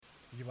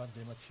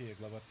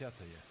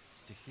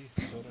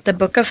The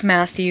book of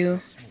Matthew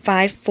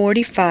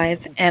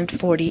 5:45 and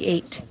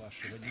 48.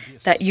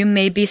 That you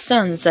may be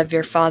sons of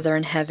your Father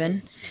in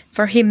heaven,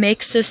 for he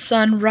makes his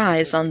sun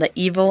rise on the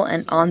evil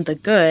and on the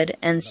good,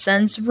 and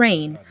sends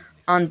rain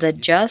on the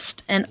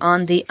just and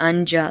on the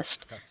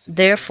unjust.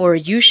 Therefore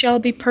you shall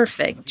be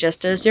perfect,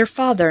 just as your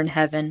Father in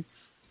heaven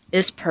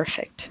is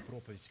perfect.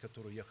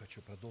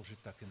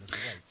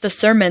 The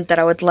sermon that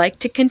I would like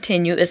to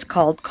continue is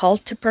called Call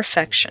to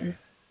Perfection.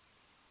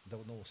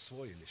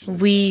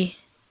 We,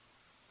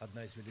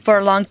 for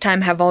a long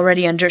time, have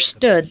already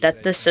understood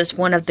that this is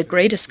one of the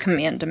greatest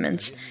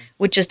commandments,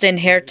 which is the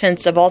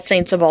inheritance of all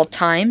saints of all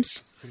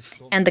times,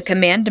 and the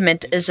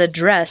commandment is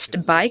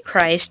addressed by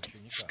Christ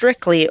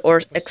strictly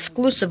or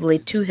exclusively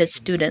to his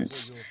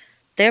students.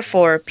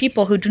 Therefore,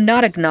 people who do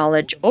not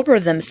acknowledge over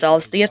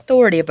themselves the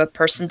authority of a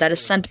person that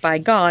is sent by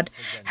God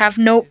have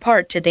no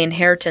part to the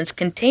inheritance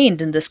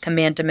contained in this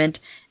commandment,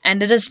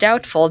 and it is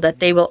doubtful that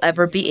they will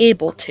ever be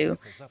able to.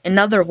 In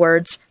other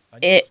words,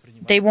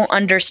 they won't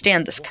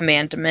understand this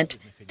commandment.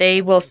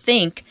 They will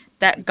think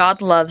that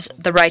God loves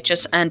the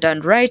righteous and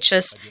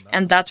unrighteous,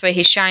 and that's why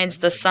he shines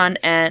the sun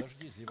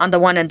on the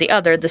one and the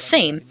other the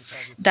same,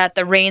 that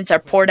the rains are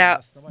poured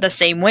out the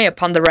same way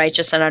upon the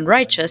righteous and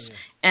unrighteous,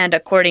 and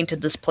according to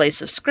this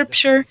place of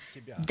Scripture,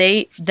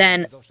 they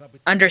then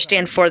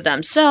understand for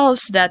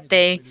themselves that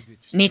they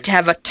need to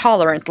have a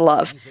tolerant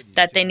love,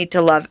 that they need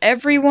to love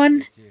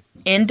everyone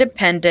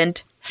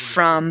independent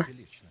from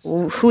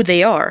who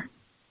they are,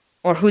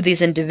 or who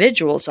these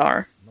individuals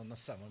are.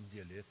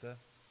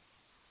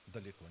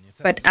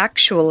 But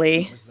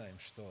actually,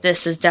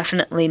 this is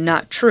definitely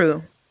not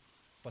true.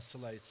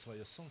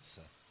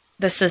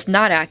 This is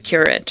not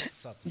accurate.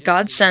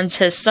 God sends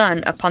his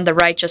sun upon the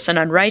righteous and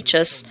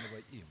unrighteous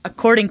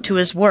according to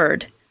his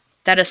word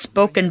that is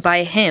spoken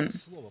by him.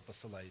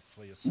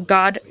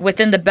 God,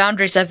 within the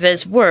boundaries of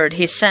his word,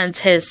 he sends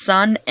his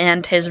sun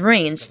and his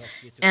rains.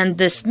 And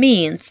this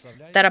means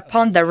that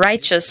upon the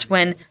righteous,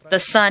 when the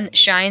sun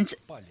shines,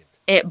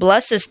 it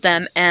blesses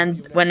them,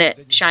 and when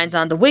it shines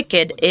on the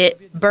wicked,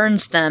 it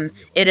burns them.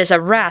 It is a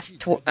wrath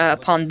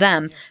upon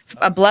them,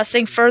 a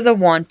blessing for the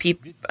one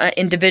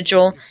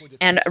individual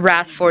and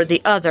wrath for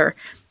the other.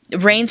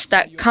 Rains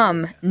that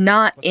come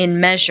not in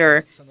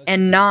measure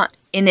and not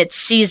in its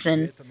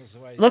season.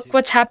 Look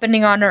what's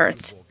happening on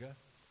earth.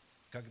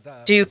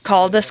 Do you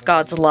call this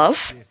God's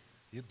love?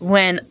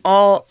 When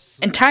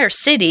entire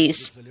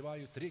cities,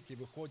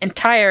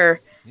 entire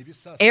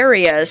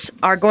areas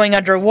are going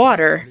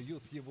underwater,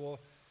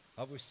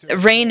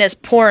 rain is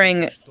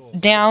pouring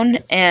down,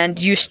 and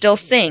you still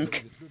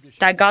think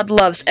that God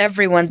loves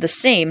everyone the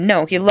same.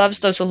 No, he loves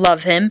those who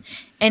love him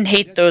and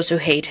hate those who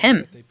hate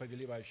him.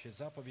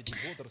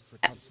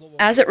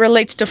 As it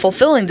relates to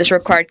fulfilling this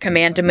required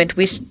commandment,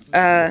 we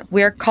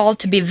are called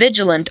to be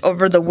vigilant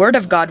over the word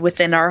of God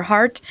within our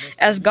heart,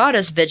 as God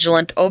is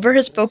vigilant over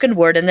his spoken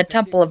word in the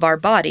temple of our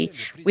body.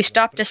 We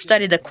stop to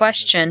study the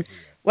question,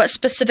 what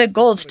specific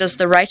goals does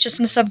the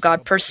righteousness of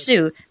God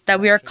pursue that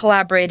we are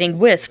collaborating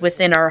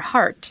within our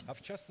heart?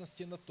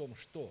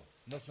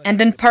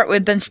 And in part,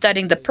 we've been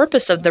studying the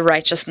purpose of the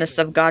righteousness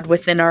of God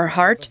within our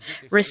heart,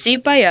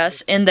 received by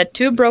us in the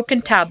 2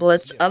 broken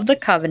tablets of the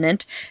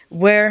covenant,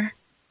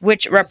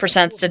 which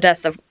represents the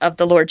death of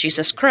the Lord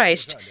Jesus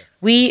Christ.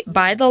 We,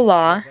 by the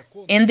law,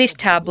 in these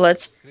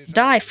tablets,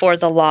 die for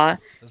the law,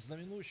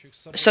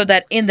 so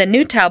that in the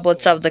new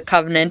tablets of the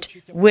covenant,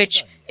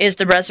 which is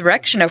the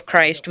resurrection of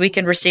Christ, we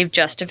can receive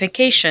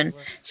justification.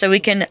 So we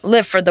can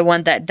live for the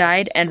one that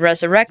died and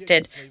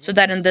resurrected, so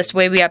that in this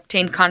way we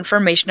obtain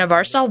confirmation of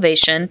our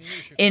salvation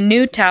in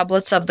new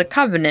tablets of the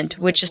covenant,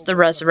 which is the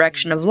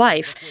resurrection of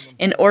life,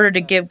 in order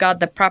to give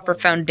God the proper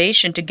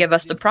foundation to give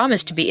us the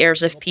promise to be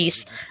heirs of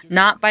peace,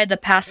 not by the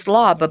past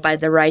law, but by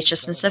the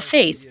righteousness of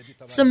faith,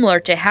 similar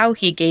to how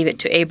he gave it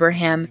to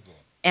Abraham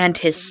and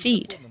his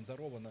seed.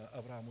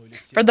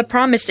 For the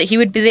promise that he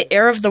would be the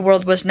heir of the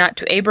world was not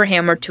to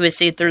Abraham or to his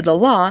seed through the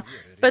law,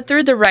 but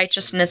through the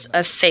righteousness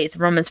of faith,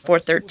 Romans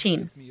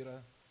 4:13.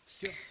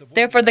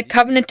 Therefore, the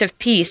covenant of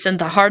peace in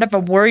the heart of a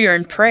warrior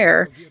in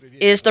prayer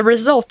is the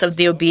result of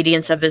the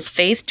obedience of his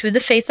faith to the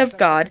faith of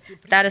God,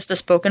 that is the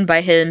spoken by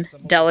him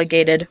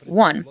delegated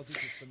one.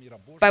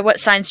 By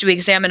what signs do we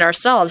examine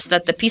ourselves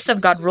that the peace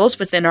of God rules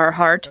within our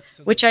heart,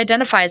 which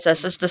identifies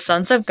us as the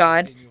sons of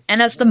God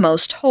and as the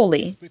most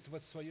holy?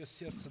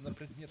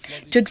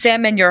 To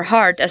examine your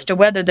heart as to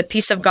whether the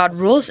peace of God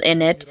rules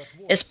in it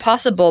is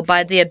possible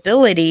by the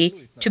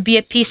ability to be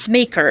a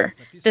peacemaker.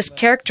 This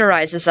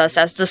characterizes us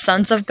as the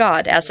sons of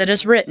God, as it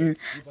is written,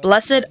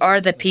 "Blessed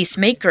are the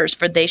peacemakers,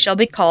 for they shall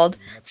be called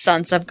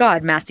sons of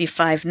God," Matthew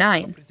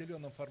 5:9.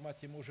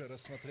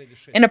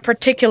 In a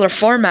particular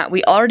format,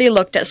 we already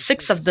looked at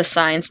 6 of the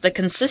signs, the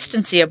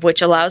consistency of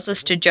which allows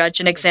us to judge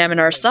and examine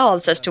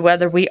ourselves as to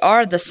whether we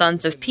are the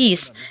sons of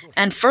peace,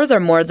 and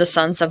furthermore the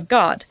sons of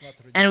God.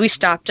 And we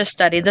stopped to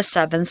study the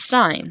 7th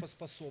sign.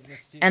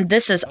 And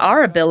this is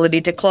our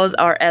ability to clothe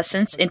our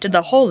essence into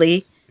the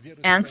holy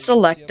and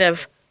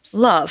selective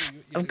love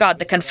of God,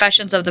 the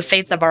confessions of the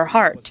faith of our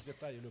heart.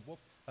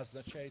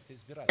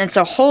 And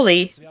so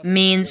holy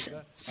means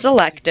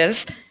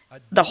selective.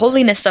 The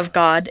holiness of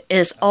God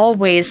is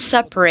always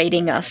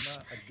separating us.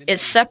 It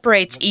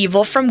separates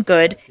evil from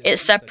good. It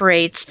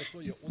separates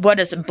what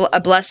is a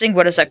blessing,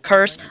 what is a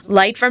curse,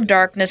 light from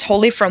darkness,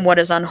 holy from what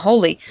is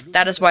unholy.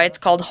 That is why it's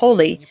called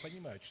holy.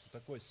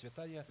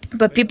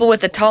 But people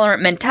with a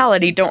tolerant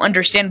mentality don't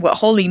understand what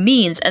holy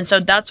means, and so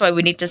that's why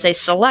we need to say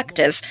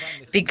selective,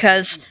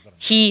 because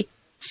he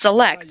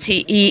selects,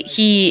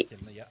 he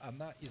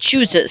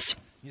chooses.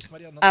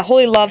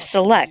 Holy love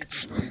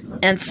selects.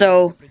 And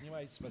so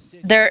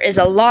there is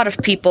a lot of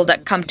people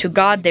that come to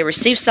God, they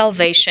receive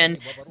salvation,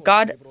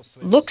 God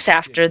looks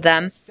after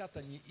them.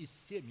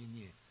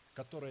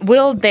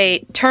 Will they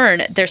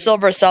turn their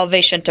silver of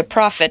salvation to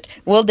profit?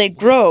 Will they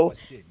grow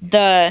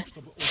the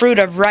fruit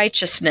of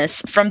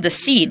righteousness from the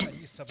seed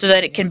so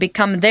that it can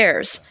become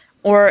theirs?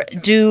 Or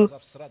do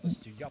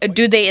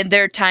they in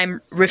their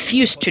time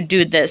refuse to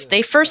do this?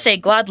 They first say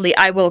gladly,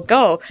 I will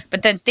go,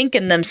 but then think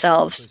in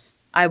themselves,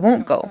 I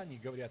won't go.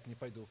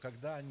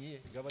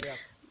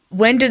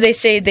 When do they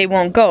say they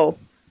won't go?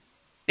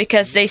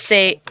 Because they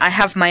say, I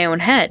have my own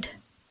head,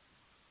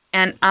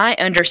 and I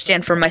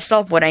understand for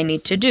myself what I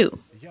need to do.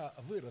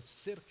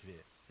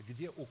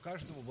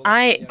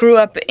 I grew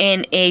up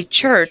in a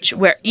church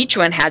where each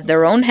one had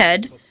their own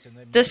head.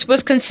 This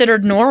was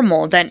considered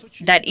normal,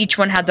 that each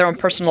one had their own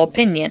personal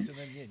opinion.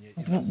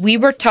 We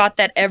were taught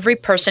that every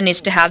person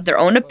needs to have their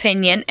own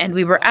opinion, and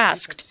we were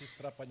asked,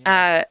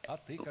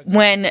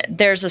 when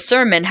there's a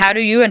sermon, how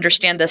do you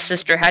understand this,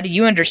 sister? How do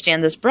you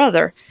understand this,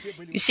 brother?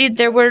 You see,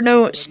 there were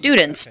no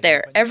students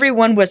there.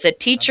 Everyone was a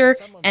teacher,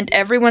 and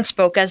everyone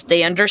spoke as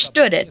they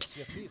understood it.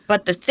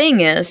 But the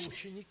thing is,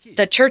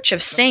 the Church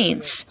of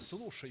Saints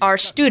are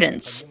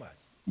students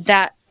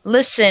that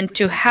listen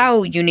to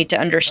how you need to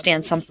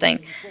understand something.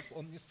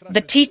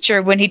 The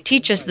teacher, when he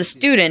teaches the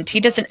student, he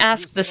doesn't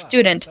ask the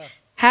student,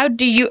 how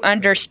do you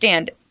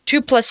understand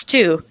 2 plus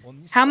 2?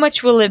 How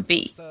much will it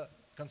be?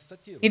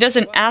 He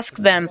doesn't ask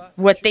them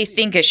what they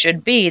think it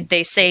should be.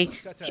 They say,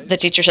 the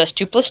teacher says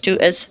 2 plus 2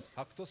 is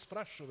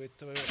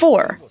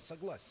 4.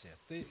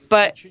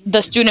 But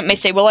the student may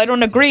say, well, I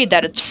don't agree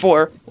that it's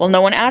 4. Well,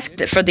 no one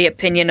asked for the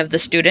opinion of the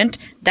student.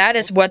 That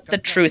is what the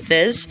truth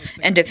is.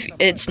 And if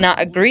it's not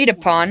agreed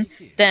upon,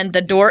 then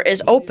the door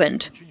is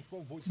opened.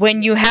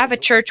 When you have a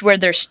church where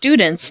there's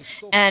students,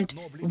 and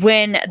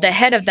when the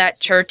head of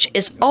that church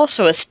is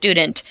also a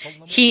student,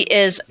 he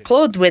is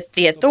clothed with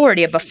the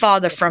authority of a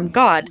father from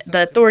God,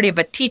 the authority of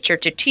a teacher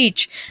to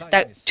teach,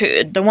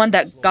 the one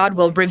that God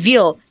will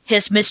reveal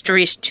his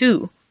mysteries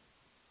to.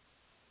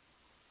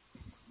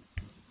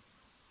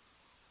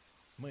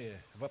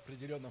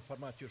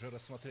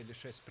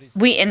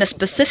 We, in a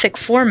specific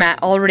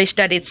format, already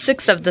studied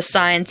 6 of the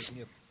signs,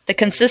 the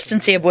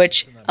consistency of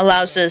which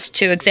allows us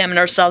to examine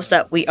ourselves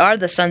that we are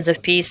the sons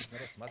of peace,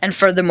 and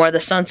furthermore the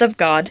sons of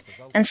God,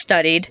 and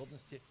studied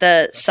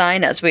the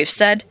sign, as we've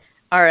said,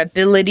 our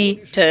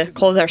ability to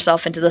clothe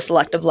ourselves into the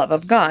selective love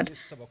of God.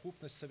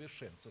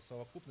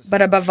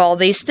 But above all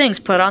these things,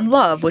 put on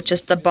love, which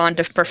is the bond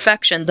of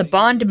perfection. The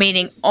bond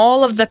meaning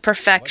all of the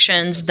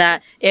perfections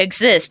that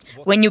exist.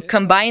 When you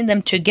combine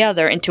them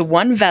together into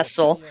one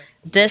vessel,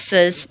 this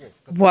is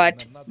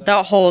what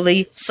the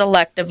holy,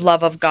 selective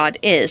love of God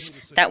is,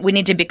 that we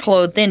need to be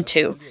clothed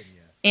into.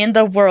 In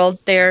the world,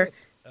 there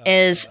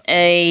is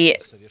a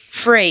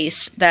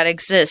phrase that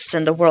exists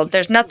in the world.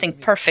 There's nothing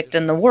perfect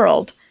in the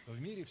world.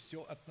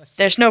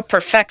 There's no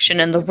perfection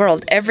in the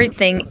world.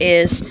 Everything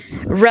is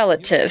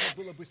relative.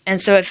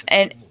 And so if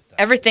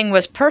everything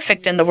was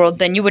perfect in the world,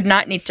 then you would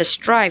not need to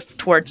strive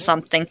towards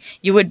something.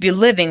 You would be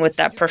living with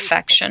that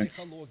perfection.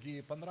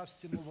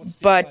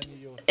 But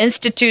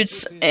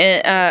institutes,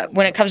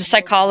 when it comes to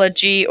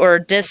psychology or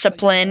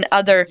discipline,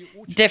 other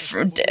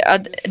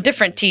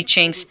different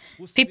teachings,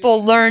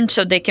 people learn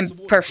so they can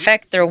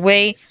perfect their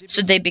way,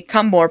 so they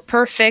become more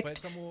perfect.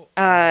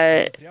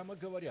 And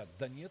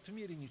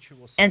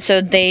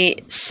so they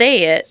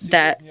say it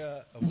that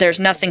there's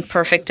nothing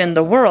perfect in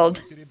the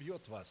world.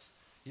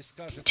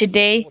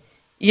 Today,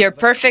 you're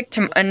perfect.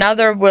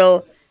 Another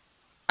will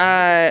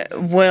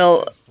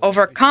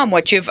overcome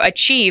what you've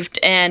achieved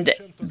and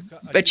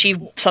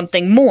achieve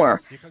something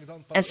more.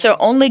 And so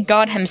only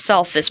God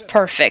himself is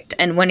perfect.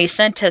 And when he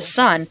sent his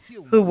Son,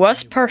 who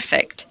was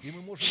perfect,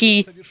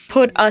 he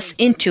put us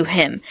into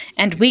him.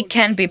 And we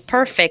can be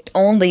perfect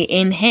only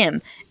in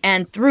him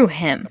and through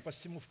him.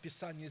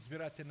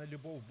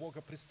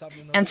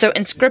 And so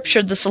in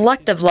Scripture, the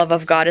selective love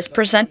of God is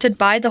presented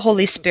by the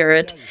Holy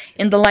Spirit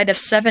in the light of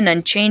 7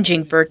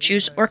 unchanging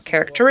virtues or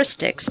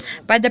characteristics,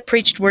 by the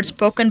preached word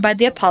spoken by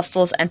the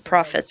apostles and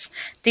prophets.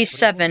 These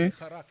 7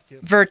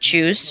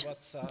 virtues,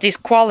 these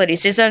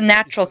qualities, these are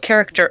natural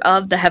character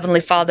of the Heavenly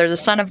Father, the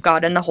Son of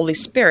God, and the Holy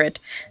Spirit.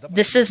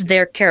 This is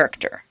their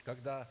character.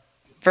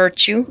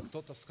 Virtue,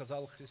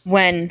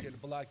 when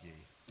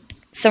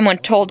someone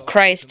told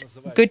Christ,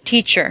 "Good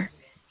teacher,"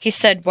 he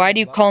said, "Why do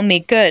you call me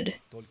good?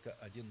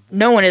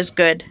 No one is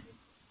good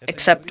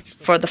except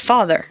for the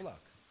Father."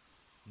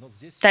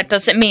 That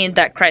doesn't mean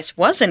that Christ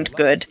wasn't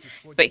good.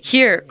 But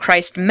here,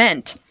 Christ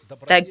meant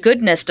that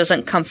goodness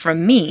doesn't come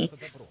from me.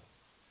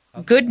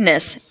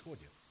 Goodness,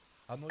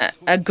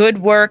 a good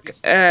work,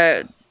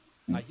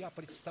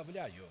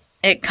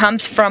 it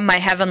comes from my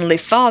Heavenly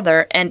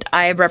Father, and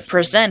I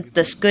represent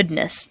this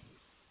goodness,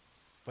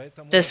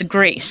 this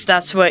grace.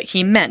 That's what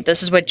he meant.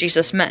 This is what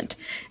Jesus meant.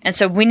 And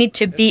so we need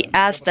to be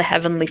as the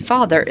Heavenly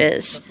Father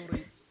is.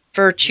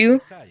 Virtue,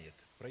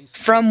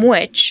 from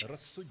which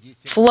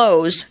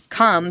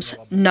comes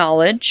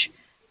knowledge.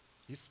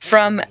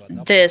 From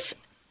this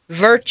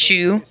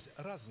virtue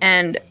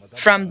and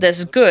from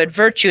this good,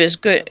 virtue is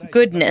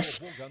goodness.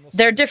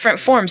 There are different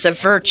forms of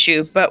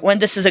virtue, but when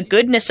this is a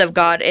goodness of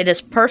God, it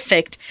is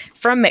perfect.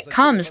 From it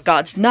comes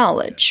God's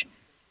knowledge.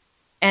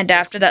 And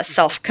after that,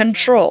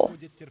 self-control.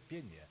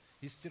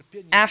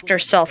 After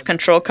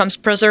self-control comes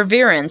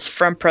perseverance.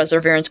 From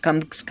perseverance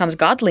comes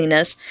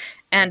godliness.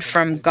 And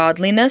from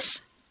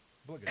godliness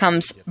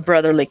comes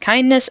brotherly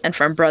kindness. And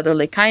from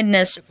brotherly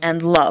kindness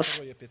and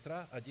love.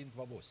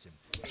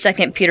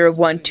 2 Peter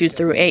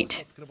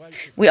 1:2-8.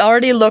 We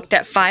already looked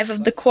at 5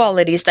 of the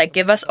qualities that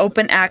give us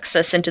open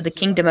access into the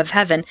kingdom of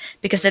heaven,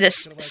 because it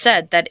is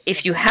said that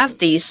if you have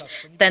these,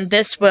 then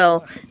this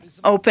will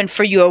open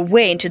for you a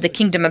way into the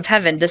kingdom of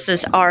heaven. This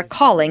is our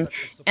calling.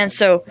 And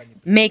so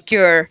make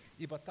your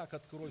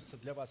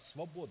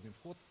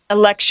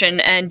election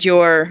and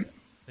your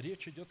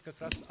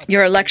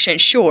election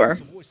sure.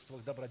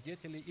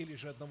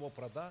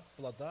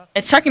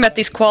 It's talking about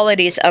these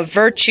qualities of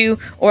virtue,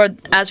 or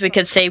as we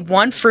could say,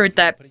 one fruit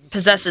that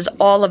possesses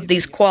all of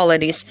these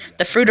qualities,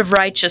 the fruit of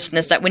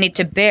righteousness that we need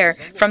to bear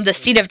from the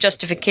seed of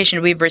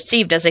justification we've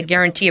received as a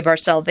guarantee of our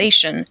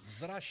salvation.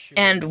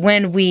 And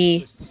when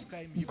we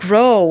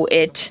grow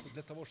it,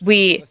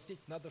 we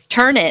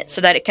turn it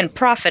so that it can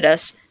profit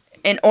us.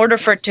 In order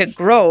for it to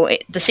grow,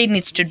 the seed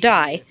needs to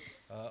die.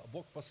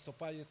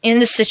 In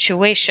this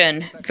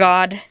situation,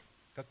 God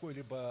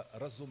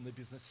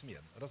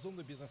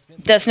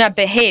does not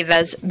behave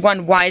as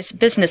one wise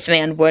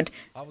businessman would.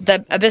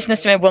 A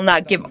businessman will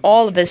not give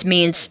all of his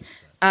means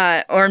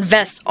or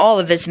invest all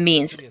of his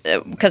means,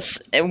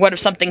 because what if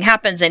something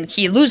happens and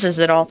he loses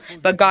it all?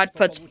 But God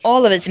puts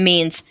all of his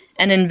means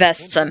and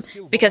invests them,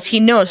 because he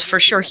knows for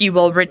sure he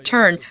will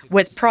return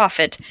with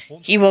profit.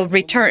 He will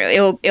return,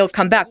 it'll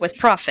come back with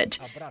profit.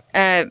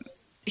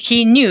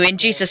 He knew in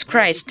Jesus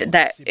Christ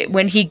that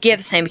when he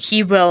gives him,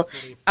 he will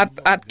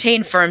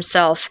obtain for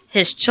himself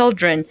his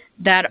children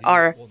that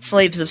are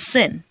slaves of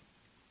sin.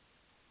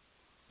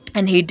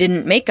 And he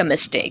didn't make a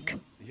mistake.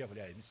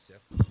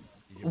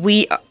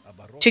 We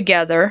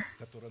together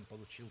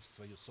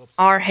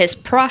are his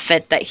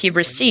profit that he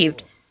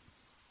received.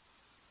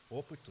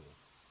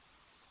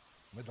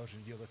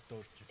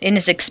 In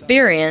his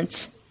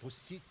experience,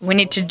 we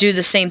need to do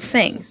the same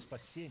thing.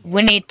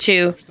 We need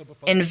to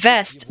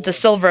invest the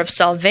silver of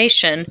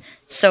salvation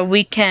so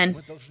we can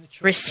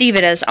receive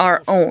it as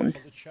our own.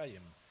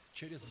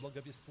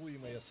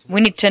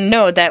 We need to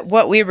know that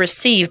what we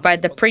receive by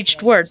the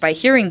preached word, by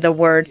hearing the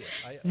word,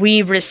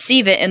 we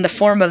receive it in the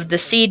form of the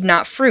seed,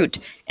 not fruit.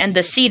 And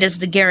the seed is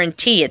the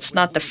guarantee, it's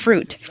not the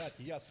fruit.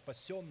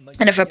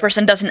 And if a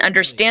person doesn't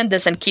understand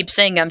this and keeps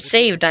saying, I'm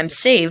saved,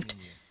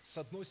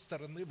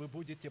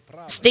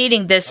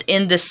 stating this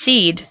in the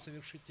seed,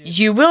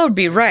 you will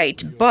be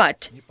right,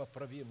 but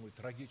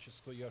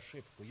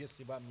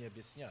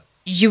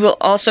you will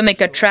also make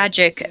a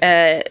tragic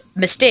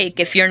mistake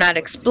if you're not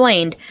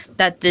explained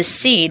that this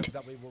seed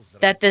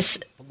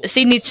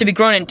needs to be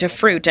grown into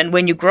fruit. And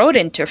when you grow it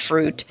into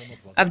fruit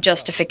of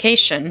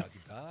justification,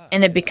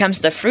 and it becomes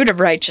the fruit of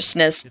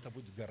righteousness,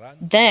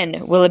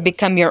 then will it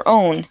become your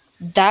own.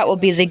 That will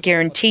be the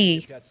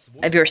guarantee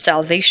of your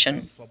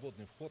salvation.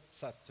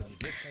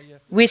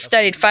 We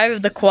studied 5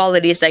 of the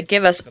qualities that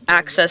give us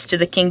access to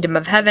the kingdom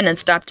of heaven and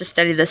stopped to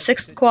study the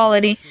 6th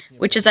quality,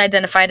 which is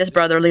identified as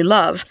brotherly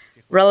love.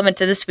 Relevant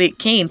to this week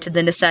came to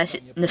the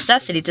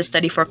necessity to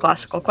study 4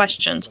 classical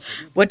questions.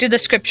 What do the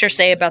scriptures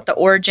say about the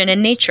origin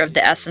and nature of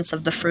the essence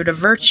of the fruit of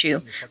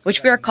virtue,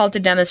 which we are called to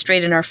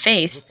demonstrate in our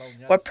faith?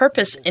 What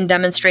purpose in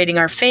demonstrating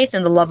our faith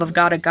in the love of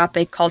God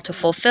agape called to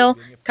fulfill,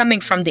 coming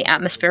from the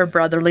atmosphere of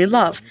brotherly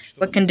love?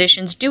 What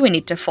conditions do we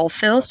need to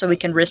fulfill so we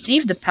can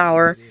receive the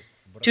power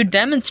to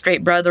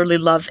demonstrate brotherly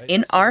love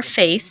in our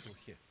faith?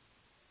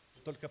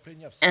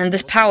 And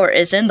this power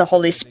is in the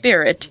Holy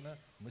Spirit.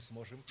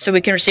 So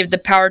we can receive the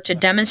power to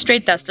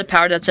demonstrate. That's the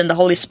power that's in the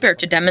Holy Spirit,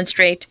 to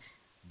demonstrate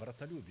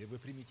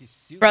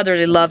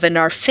brotherly love in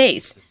our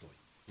faith.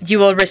 You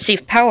will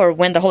receive power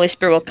when the Holy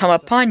Spirit will come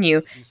upon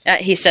you,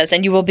 he says,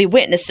 and you will be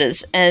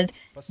witnesses. And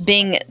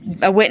being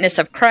a witness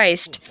of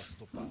Christ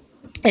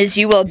is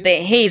you will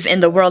behave in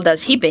the world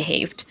as he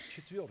behaved.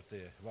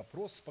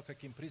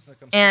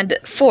 And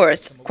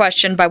 4th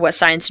question, by what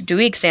signs do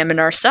we examine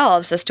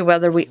ourselves as to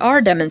whether we are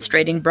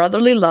demonstrating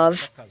brotherly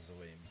love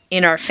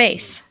in our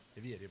faith?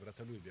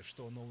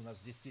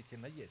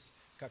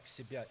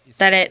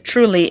 That it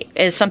truly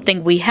is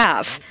something we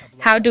have.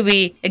 How do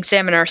we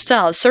examine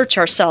ourselves, search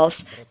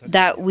ourselves,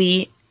 that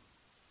we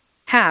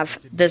have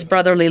this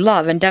brotherly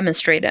love and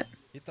demonstrate it?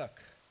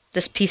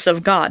 This peace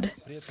of God.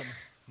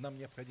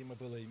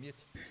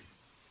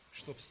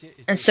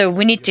 And so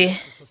we needed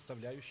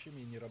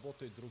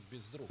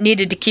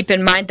to keep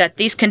in mind that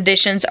these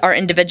conditions are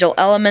individual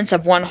elements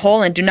of one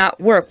whole and do not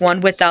work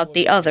one without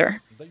the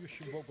other.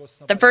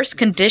 The first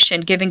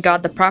condition, giving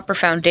God the proper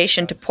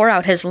foundation to pour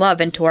out His love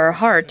into our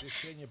heart,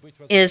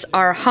 is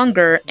our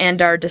hunger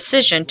and our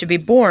decision to be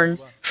born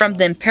from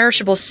the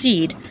imperishable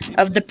seed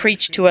of the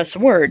preached to us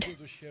word.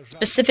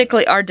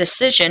 Specifically, our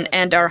decision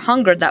and our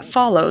hunger that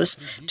follows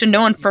to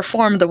know and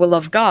perform the will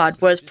of God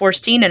was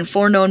foreseen and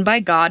foreknown by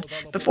God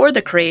before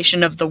the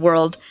creation of the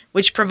world,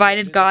 which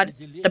provided God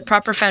the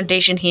proper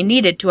foundation He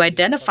needed to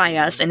identify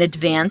us in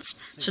advance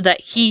so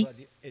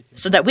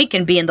that we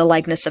can be in the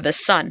likeness of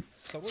His Son.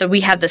 So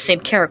we have the same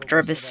character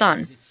of His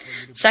Son.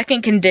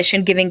 Second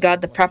condition, giving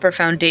God the proper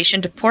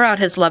foundation to pour out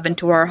His love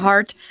into our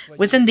heart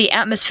within the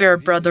atmosphere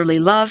of brotherly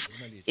love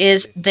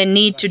is the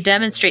need to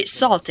demonstrate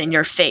salt in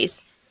your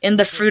faith, in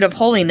the fruit of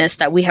holiness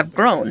that we have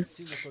grown.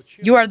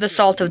 You are the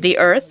salt of the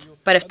earth,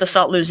 but if the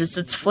salt loses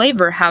its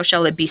flavor, how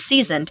shall it be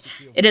seasoned?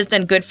 It is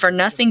then good for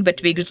nothing but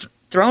to be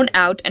thrown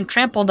out and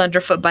trampled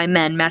underfoot by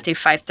men. Matthew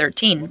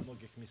 5:13.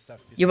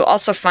 You will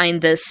also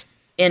find this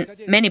in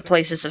many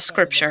places of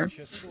Scripture.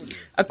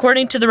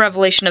 According to the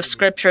revelation of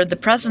Scripture, the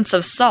presence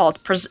of salt,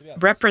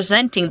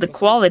 representing the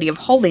quality of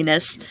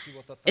holiness,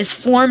 is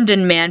formed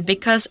in man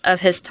because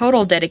of his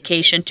total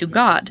dedication to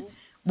God,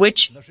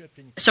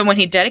 so when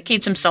he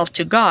dedicates himself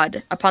to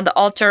God upon the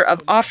altar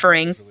of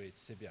offering,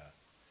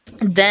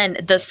 then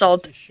the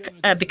salt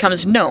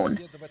becomes known.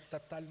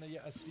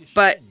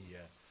 But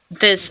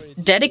this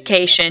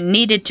dedication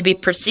needed to be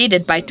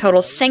preceded by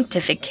total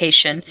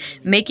sanctification,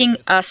 making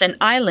us an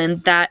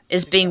island that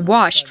is being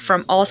washed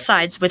from all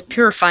sides with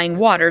purifying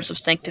waters of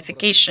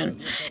sanctification.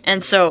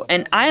 And so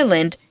an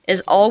island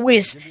is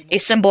always a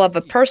symbol of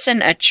a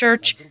person, a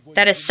church,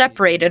 that is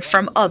separated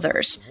from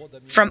others,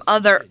 from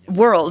other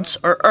worlds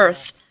or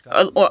earth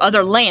or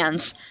other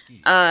lands.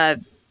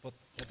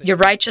 Your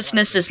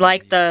righteousness is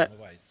like the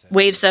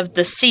waves of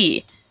the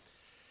sea.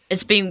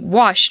 It's being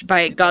washed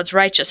by God's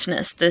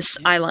righteousness, this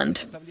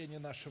island.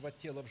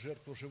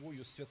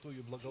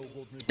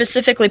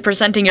 Specifically,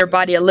 presenting your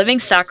body a living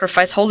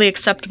sacrifice, wholly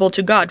acceptable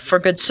to God for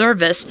good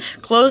service,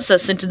 clothes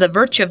us into the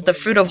virtue of the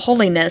fruit of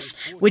holiness,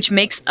 which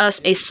makes us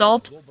a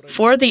salt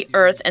for the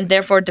earth and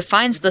therefore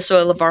defines the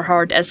soil of our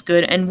heart as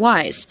good and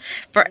wise.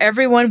 For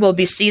everyone will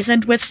be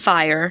seasoned with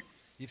fire,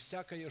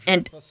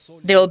 and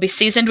they will be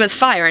seasoned with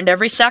fire, and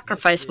every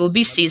sacrifice will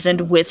be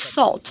seasoned with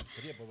salt.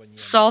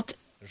 Salt,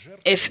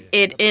 if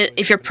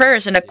your prayer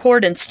is in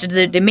accordance to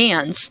the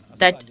demands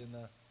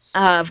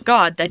of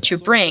God that you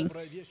bring,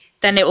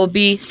 then it will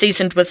be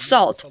seasoned with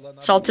salt.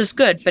 Salt is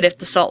good, but if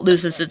the salt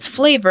loses its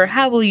flavor,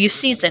 how will you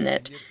season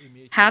it?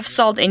 Have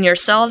salt in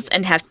yourselves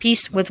and have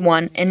peace with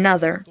one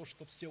another.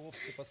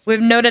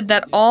 We've noted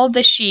that all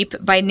the sheep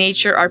by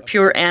nature are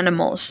pure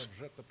animals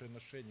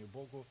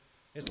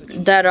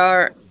that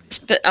are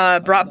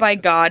brought by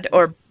God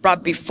or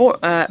brought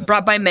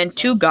by men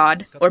to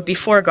God or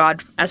before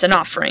God as an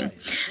offering.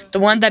 The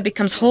one that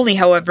becomes holy,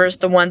 however, is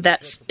the one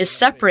that is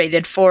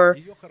separated for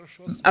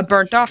a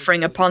burnt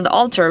offering upon the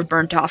altar of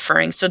burnt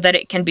offering, so that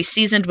it can be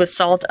seasoned with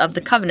salt of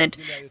the covenant.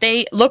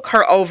 They look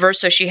her over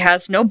so she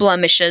has no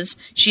blemishes.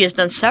 She is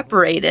then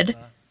separated,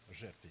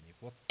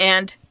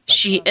 and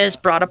she is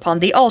brought upon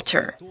the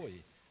altar.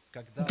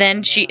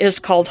 Then she is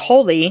called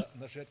holy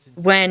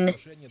when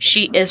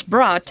she is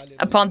brought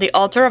upon the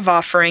altar of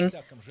offering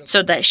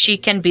so that she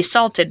can be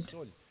salted.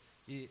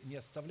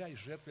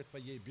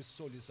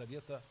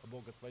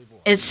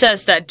 It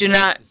says that do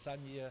not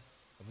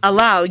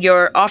allow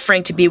your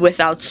offering to be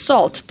without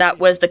salt. That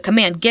was the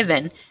command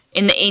given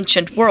in the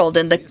ancient world,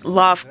 in the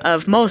law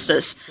of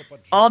Moses.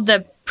 All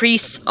the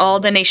priests, all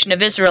the nation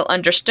of Israel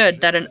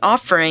understood that an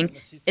offering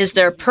is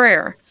their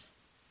prayer.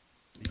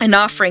 An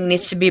offering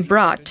needs to be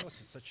brought.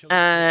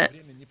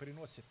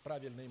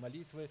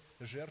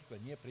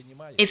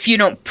 If you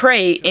don't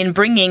pray in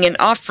bringing an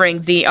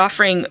offering,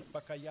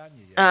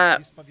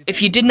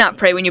 if you did not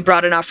pray when you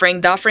brought an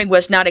offering, the offering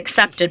was not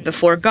accepted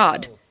before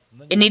God.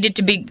 It needed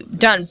to be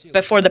done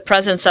before the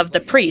presence of the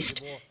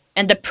priest.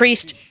 And the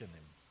priest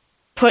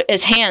put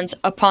his hands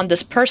upon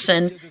this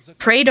person,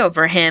 prayed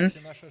over him,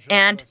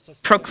 and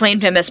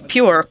proclaimed him as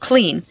pure,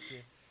 clean.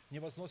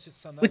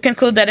 We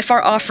conclude that if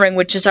our offering,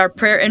 which is our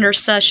prayer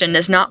intercession,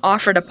 is not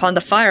offered upon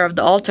the fire of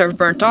the altar of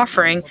burnt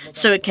offering,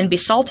 so it can be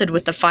salted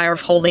with the fire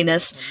of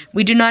holiness,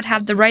 we do not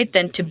have the right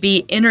then to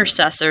be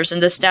intercessors in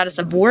the status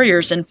of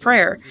warriors in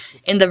prayer,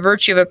 in the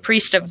virtue of a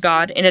priest of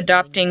God, in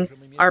adopting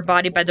our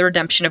body by the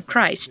redemption of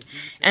Christ,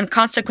 and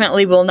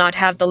consequently will not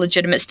have the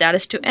legitimate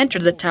status to enter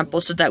the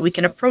temple so that we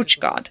can approach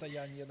God.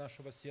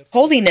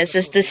 Holiness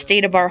is the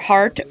state of our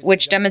heart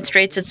which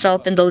demonstrates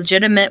itself in the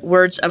legitimate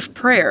words of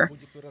prayer.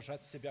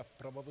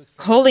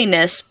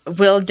 Holiness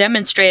will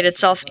demonstrate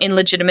itself in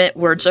legitimate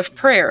words of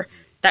prayer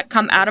that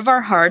come out of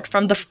our heart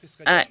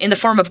in the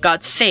form of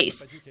God's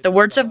faith. The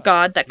words of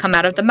God that come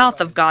out of the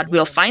mouth of God.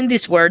 We'll find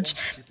these words,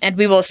 and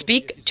we will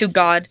speak to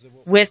God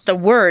with the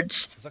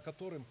words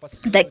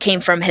that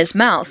came from His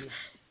mouth.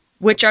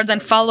 which are then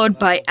followed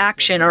by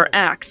action or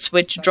acts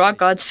which draw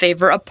God's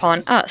favor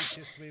upon us.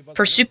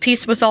 Pursue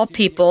peace with all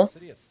people.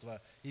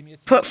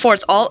 Put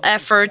forth all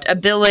effort,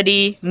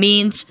 ability,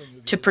 means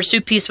to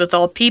pursue peace with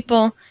all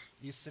people,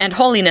 and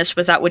holiness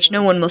without which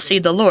no one will see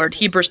the Lord.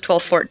 Hebrews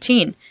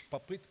 12:14.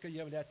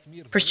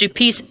 Pursue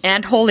peace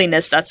and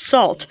holiness, that's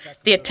salt.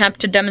 The attempt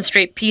to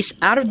demonstrate peace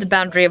out of the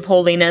boundary of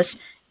holiness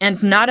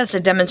and not as a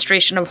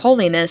demonstration of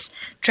holiness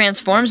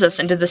transforms us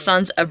into the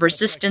sons of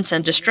resistance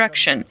and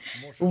destruction.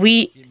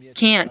 We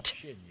can't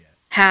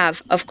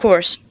have, of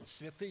course,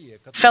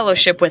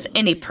 fellowship with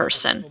any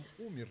person.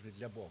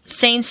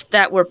 Saints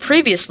that were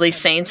previously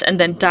saints and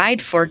then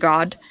died for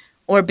God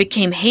or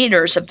became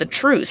haters of the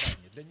truth.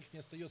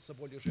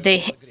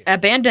 They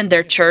abandoned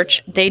their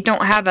church. They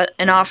don't have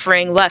an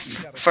offering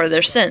left for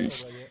their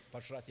sins.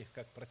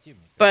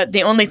 But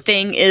the only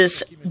thing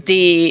is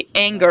the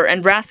anger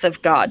and wrath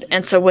of God.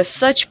 And so with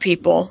such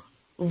people,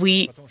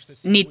 we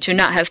need to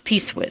not have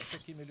peace with.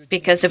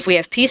 Because if we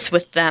have peace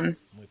with them,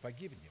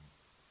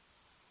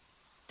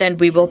 then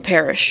we will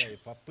perish.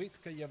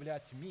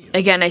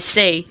 Again, I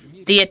say,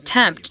 the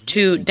attempt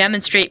to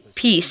demonstrate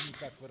peace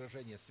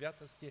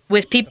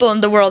with people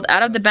in the world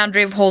out of the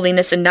boundary of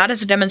holiness and not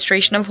as a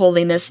demonstration of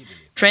holiness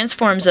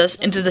transforms us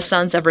into the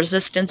sons of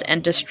resistance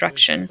and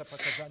destruction.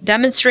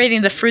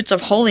 Demonstrating the fruits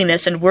of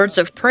holiness and words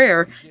of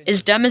prayer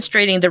is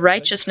demonstrating the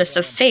righteousness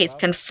of faith,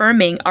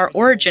 confirming our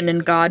origin in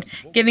God,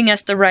 giving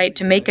us the right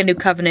to make a new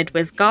covenant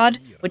with God,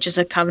 which is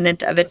a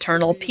covenant of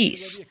eternal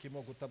peace.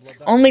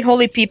 Only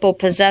holy people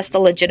possess the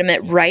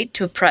legitimate right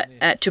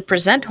to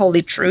present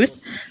holy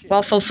truth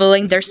while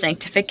fulfilling their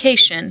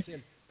sanctification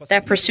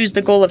that pursues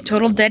the goal of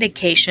total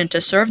dedication to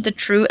serve the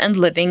true and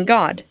living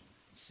God.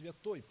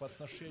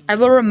 I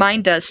will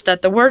remind us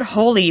that the word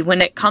holy,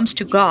 when it comes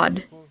to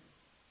God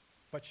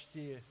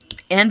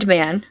and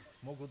man,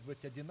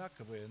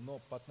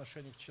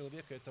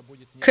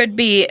 could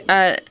be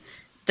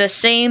the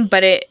same,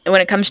 but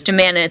when it comes to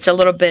man, there's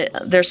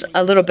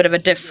a little bit of a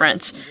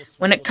difference.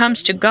 When it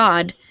comes to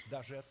God,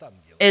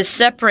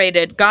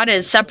 God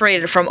is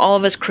separated from all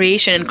of His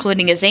creation,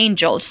 including His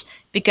angels,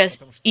 because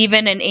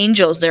even in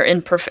angels, they're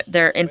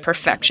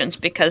imperfections,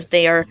 because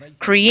they are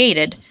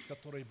created.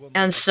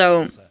 And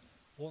so,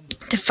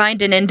 to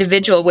find an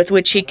individual with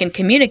which He can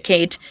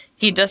communicate,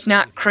 He does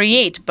not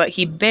create, but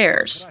He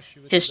bears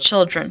His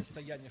children.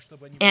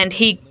 And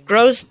He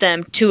grows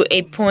them to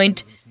a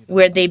point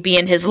where they be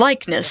in His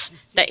likeness,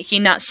 that He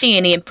not see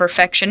any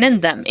imperfection in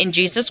them. In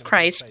Jesus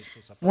Christ,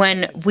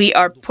 when we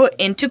are put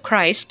into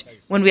Christ,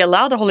 when we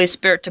allow the Holy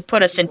Spirit to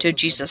put us into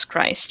Jesus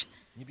Christ,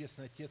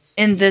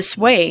 in this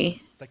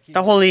way,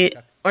 the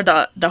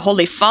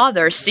Holy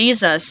Father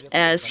sees us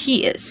as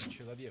He is.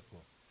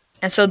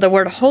 And so the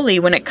word holy,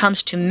 when it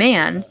comes to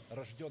man,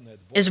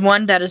 is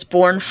one that is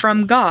born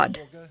from God,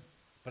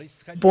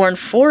 born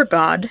for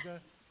God,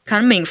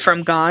 coming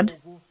from God,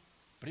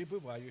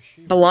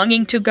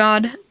 belonging to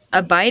God,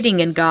 abiding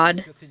in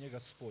God,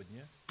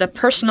 the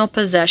personal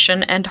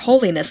possession and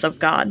holiness of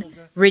God,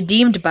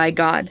 redeemed by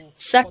God,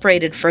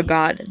 separated for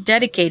God,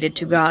 dedicated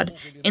to God,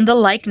 in the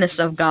likeness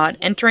of God,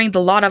 entering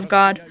the lot of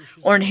God,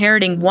 or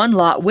inheriting one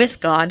lot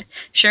with God,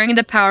 sharing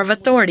the power of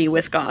authority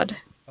with God.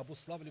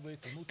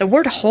 The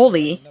word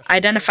holy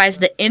identifies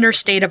the inner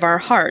state of our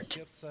heart,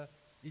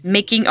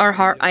 making our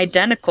heart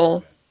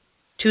identical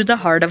to the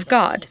heart of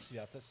God.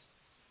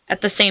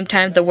 At the same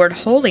time, the word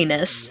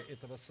holiness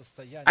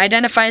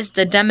identifies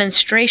the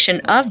demonstration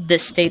of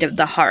this state of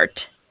the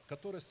heart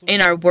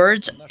in our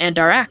words and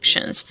our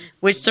actions,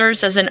 which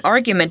serves as an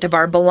argument of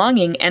our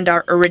belonging and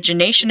our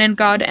origination in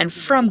God and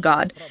from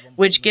God,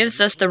 which gives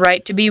us the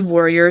right to be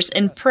warriors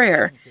in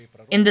prayer,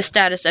 in the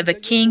status of a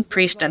king,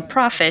 priest, and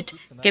prophet,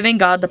 giving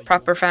God the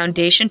proper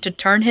foundation to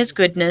turn His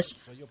goodness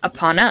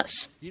upon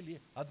us,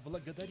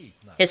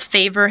 His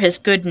favor, His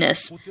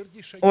goodness,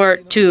 or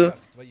to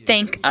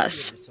thank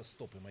us.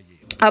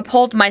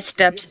 Uphold my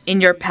steps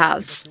in your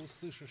paths,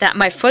 that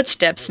my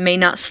footsteps may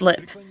not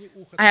slip.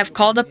 I have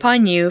called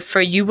upon you,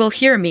 for you will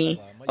hear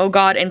me. O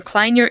God,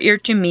 incline your ear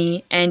to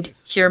me and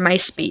hear my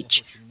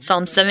speech.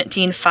 Psalm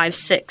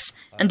 17:5-6.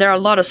 And there are a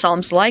lot of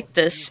psalms like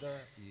this.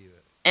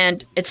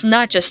 And it's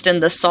not just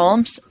in the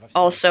Psalms,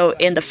 also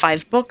in the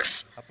 5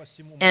 books,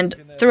 and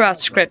throughout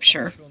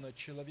Scripture.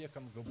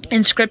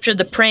 In Scripture,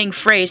 the praying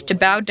phrase, to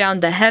bow down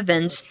the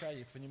heavens,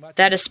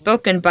 that is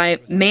spoken by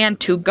man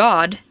to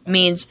God,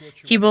 means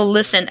he will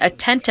listen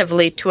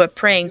attentively to a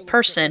praying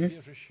person.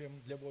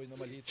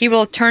 He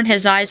will turn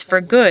his eyes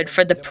for good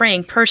for the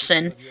praying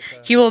person.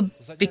 He will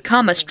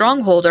become a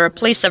stronghold or a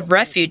place of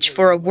refuge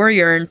for a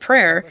warrior in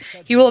prayer.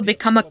 He will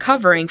become a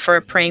covering for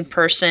a praying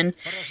person.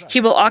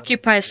 He will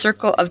occupy a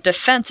circle of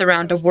defense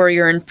around a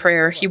warrior in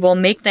prayer. He will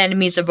make the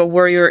enemies of a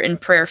warrior in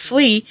prayer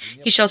flee.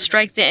 He shall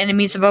strike the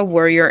enemies of a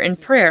warrior in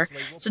prayer.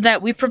 So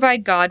that we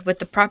provide God with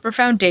the proper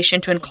foundation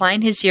to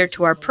incline His ear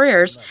to our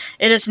prayers,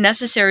 it is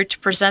necessary to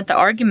present the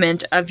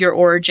argument of your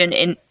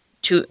origin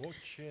to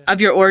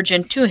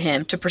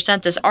Him, to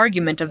present this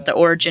argument of the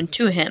origin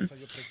to Him,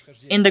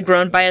 in the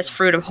grown by His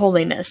fruit of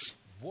holiness.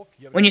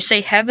 When you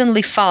say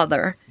Heavenly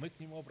Father,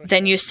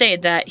 then you say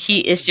that He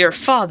is your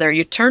Father.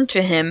 You turn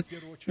to Him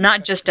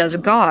not just as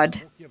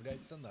God,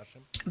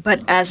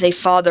 but as a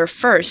Father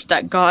first,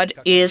 that God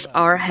is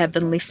our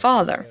Heavenly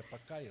Father.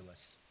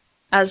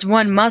 As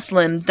one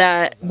Muslim,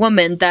 that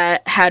woman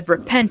that had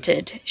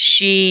repented,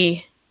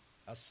 she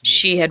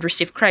had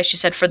received Christ. She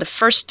said, for the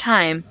first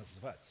time,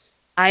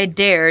 I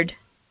dared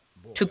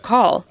to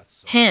call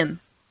Him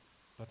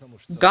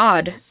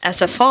God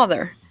as a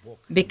Father,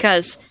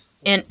 because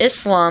in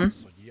Islam,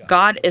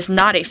 God is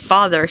not a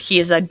father, He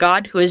is a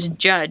God who is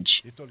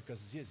judge.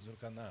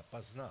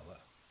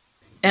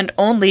 And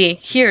only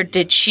here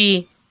did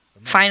she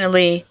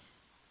finally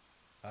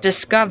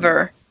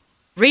discover,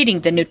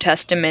 reading the New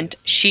Testament,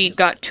 she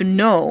got to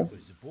know,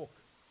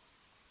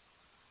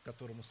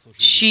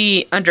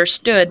 she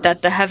understood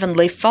that the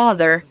Heavenly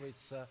Father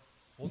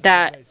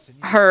that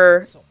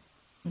her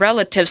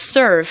relatives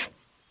serve,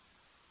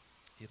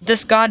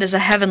 this God is a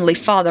Heavenly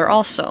Father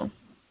also.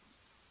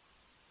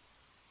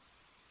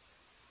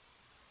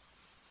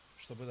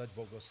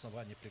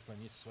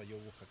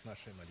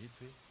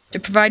 To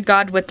provide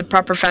God with the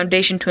proper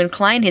foundation to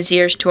incline His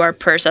ears to our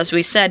prayers, as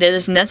we said, it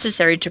is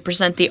necessary to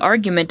present the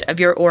argument of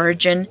your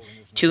origin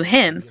to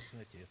Him.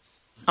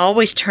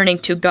 Always turning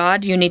to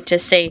God, you need to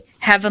say,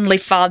 Heavenly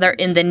Father,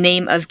 in the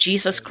name of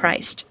Jesus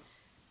Christ.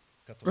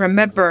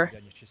 Remember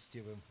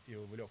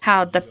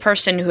how the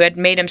person who had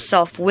made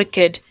himself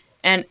wicked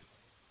and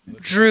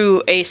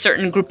drew a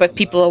certain group of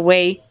people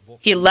away,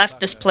 he left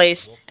this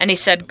place and he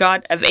said,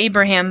 God of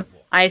Abraham,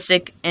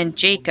 Isaac, and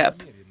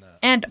Jacob,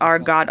 and our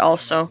God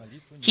also.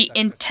 He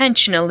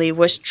intentionally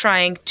was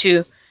trying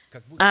to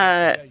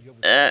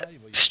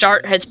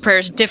start his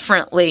prayers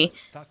differently,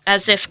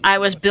 as if I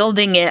was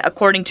building it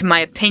according to my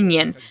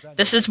opinion.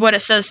 This is what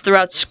it says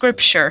throughout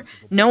Scripture.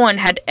 No one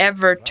had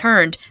ever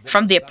turned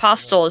from the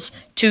apostles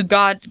to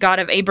God, God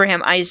of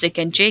Abraham, Isaac,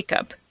 and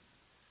Jacob.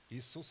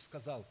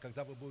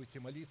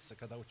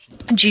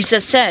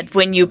 Jesus said,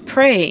 when you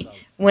pray,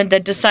 when the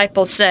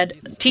disciples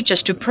said, teach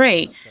us to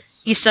pray,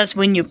 He says,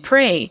 when you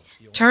pray,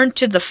 turn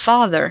to the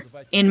Father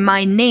in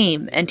my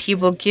name, and He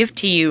will give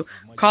to you.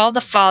 Call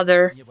the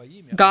Father,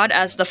 God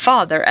as the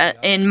Father,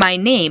 in my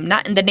name,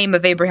 not in the name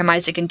of Abraham,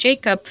 Isaac, and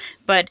Jacob,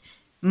 but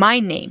my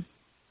name.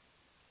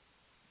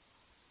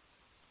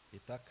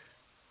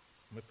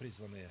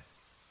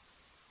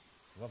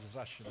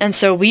 And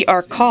so we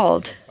are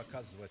called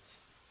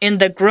in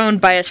the grown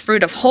by His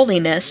fruit of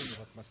holiness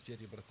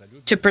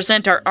to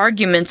present our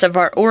arguments of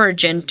our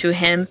origin to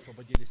Him,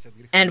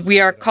 and we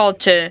are called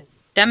to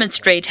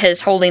demonstrate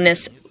His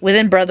holiness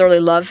within brotherly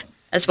love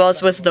as well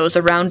as with those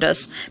around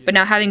us. But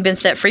now, having been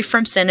set free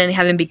from sin and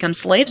having become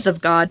slaves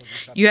of God,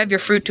 you have your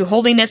fruit to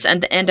holiness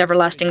and the end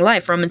everlasting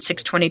life. Romans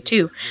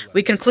 6:22.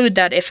 We conclude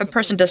that if a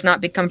person does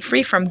not become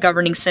free from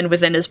governing sin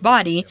within his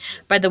body,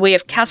 by the way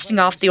of casting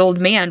off the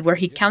old man, where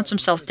he counts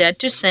himself dead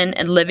to sin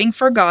and living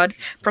for God,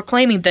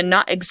 proclaiming the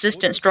not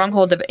existent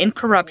stronghold of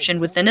incorruption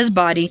within his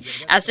body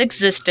as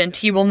existent,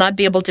 he will not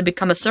be able to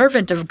become a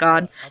servant of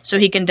God, so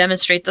he can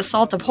demonstrate the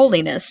salt of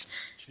holiness.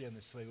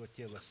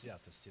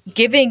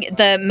 Giving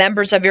the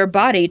members of your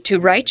body to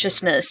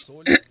righteousness,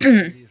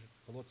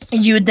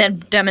 you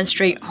then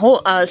demonstrate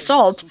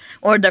salt,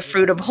 or the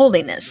fruit of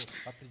holiness.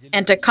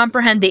 And to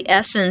comprehend the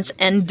essence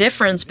and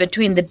difference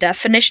between the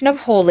definition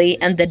of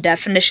holy and the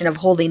definition of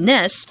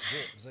holiness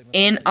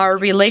in our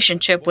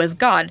relationship with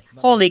God,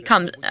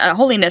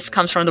 holiness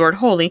comes from the word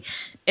holy.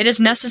 It is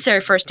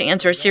necessary for us to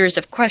answer a series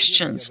of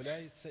questions.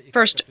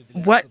 First,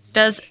 what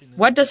does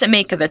it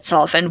make of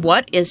itself, and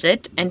what is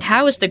it, and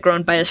how is the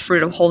grown by His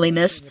fruit of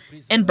holiness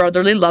and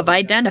brotherly love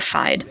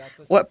identified?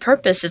 What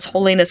purpose is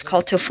holiness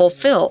called to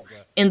fulfill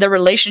in the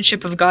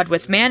relationship of God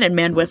with man and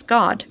man with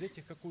God?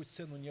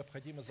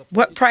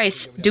 What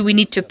price do we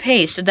need to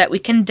pay so that we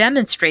can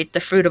demonstrate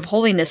the fruit of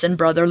holiness and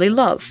brotherly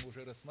love?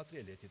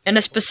 In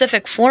a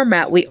specific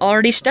format, we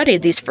already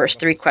studied these first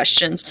three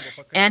questions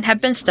and have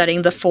been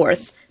studying the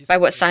fourth. By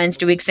what signs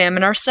do we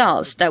examine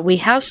ourselves? That we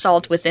have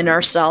salt within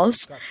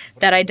ourselves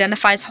that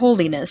identifies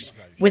holiness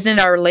within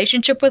our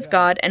relationship with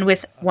God and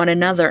with one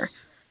another.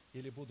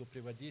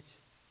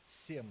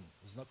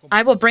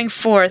 I will bring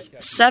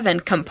forth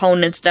 7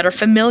 components that are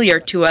familiar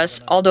to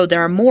us, although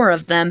there are more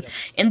of them,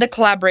 in the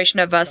collaboration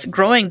of us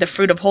growing the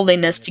fruit of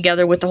holiness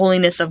together with the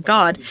holiness of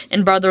God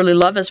in brotherly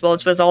love as well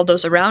as with all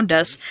those around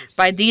us.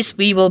 By these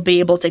we will be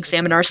able to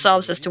examine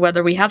ourselves as to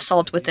whether we have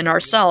salt within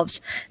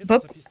ourselves.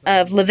 Book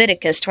of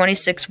Leviticus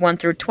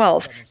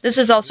 26:1-12. This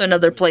is also in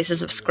other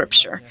places of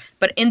Scripture.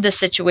 But in this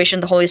situation,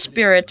 the Holy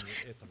Spirit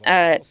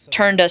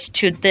turned us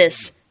to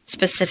this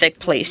specific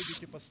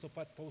place.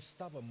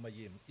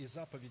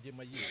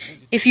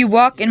 If you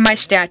walk in my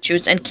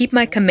statutes and keep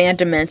my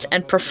commandments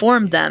and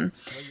perform them,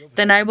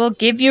 then I will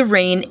give you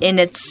rain in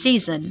its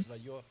season.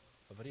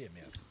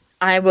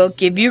 I will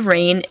give you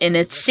rain in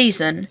its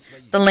season.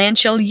 The land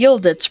shall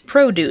yield its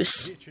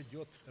produce.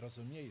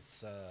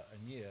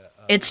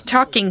 It's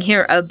talking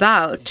here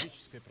about,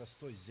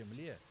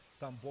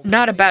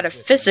 not about a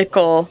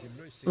physical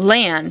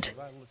land.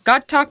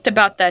 God talked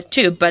about that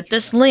too, but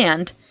this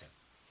land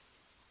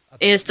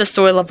is the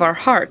soil of our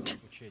heart.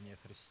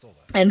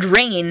 And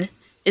rain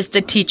is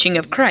the teaching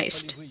of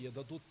Christ.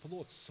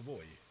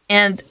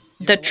 And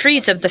the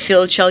trees of the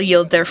field shall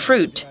yield their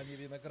fruit.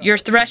 Your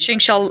threshing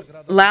shall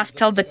last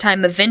till the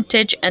time of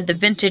vintage, and the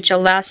vintage shall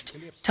last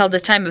till the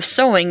time of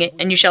sowing,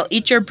 and you shall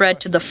eat your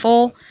bread to the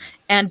full,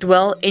 and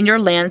dwell in your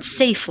land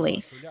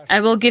safely. I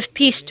will give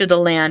peace to the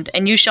land,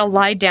 and you shall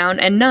lie down,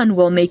 and none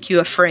will make you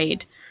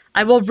afraid.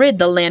 I will rid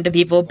the land of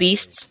evil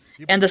beasts,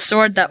 and the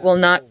sword that will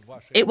not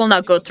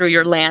go through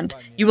your land.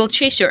 You will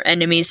chase your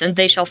enemies, and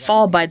they shall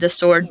fall by the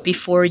sword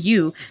before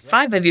you.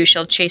 5 of you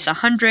shall chase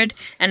 100,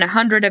 and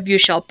 100 of you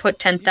shall put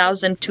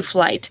 10,000 to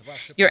flight.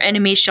 Your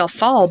enemies shall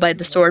fall by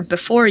the sword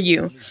before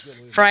you.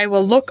 For I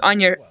will look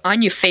on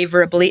you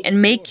favorably,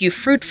 and make you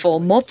fruitful,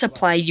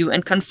 multiply you,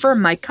 and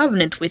confirm my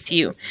covenant with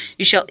you.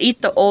 You shall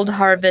eat the old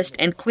harvest,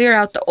 and clear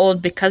out the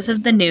old because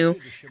of the new.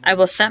 I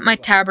will set my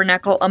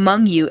tabernacle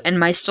among you, and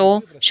my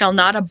soul shall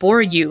not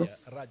abhor you.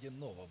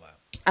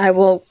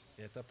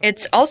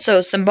 It's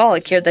also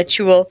symbolic here that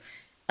you will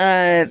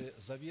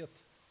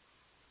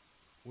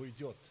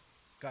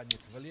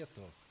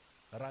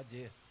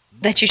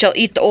that you shall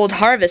eat the old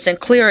harvest and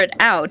clear it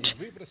out,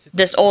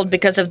 this old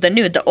because of the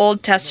new, the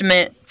Old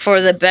Testament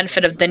for the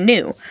benefit of the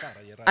new.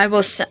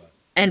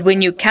 And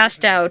when you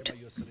cast out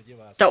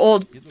the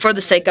old for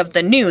the sake of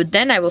the new,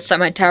 then I will set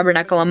my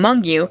tabernacle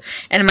among you,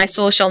 and my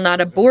soul shall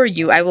not abhor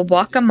you. I will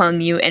walk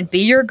among you and be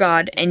your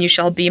God, and you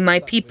shall be my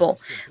people.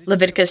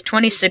 Leviticus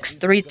 26,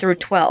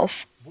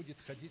 3-12.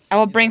 I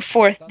will bring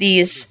forth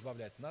these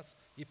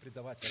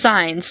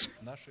signs.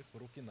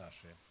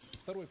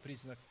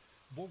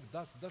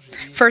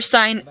 First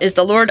sign is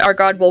the Lord our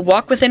God will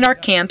walk within our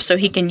camp so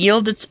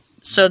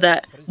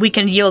that we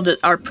can yield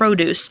our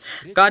produce.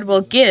 God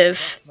will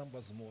give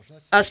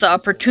us the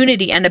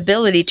opportunity and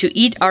ability to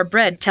eat our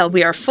bread till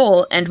we are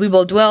full, and we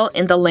will dwell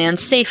in the land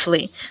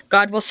safely.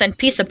 God will send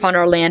peace upon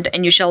our land,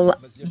 and you shall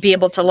be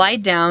able to lie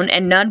down,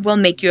 and none will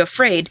make you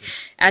afraid,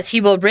 as he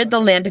will rid the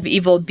land of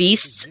evil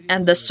beasts,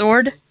 and the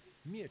sword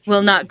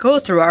will not go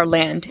through our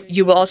land.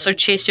 You will also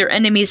chase your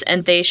enemies,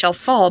 and they shall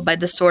fall by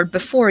the sword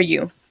before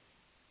you.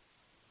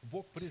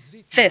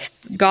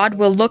 5th, God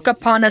will look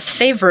upon us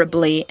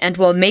favorably, and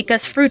will make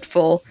us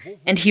fruitful,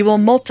 and he will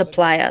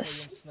multiply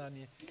us.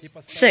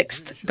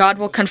 6th, God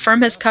will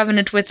confirm his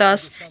covenant with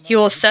us. He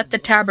will set the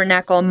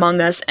tabernacle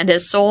among us, and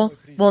his soul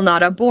will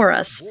not abhor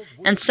us.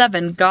 And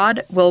 7,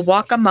 God will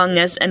walk among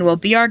us and will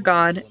be our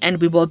God,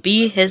 and we will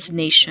be his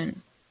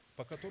nation.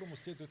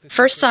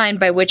 First sign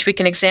by which we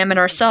can examine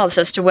ourselves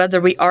as to whether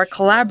we are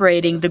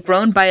collaborating the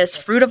grown by us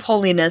fruit of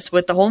holiness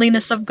with the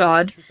holiness of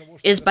God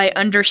is by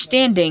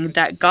understanding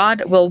that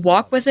God will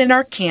walk within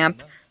our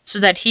camp so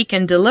that he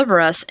can deliver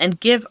us and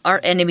give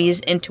our enemies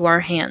into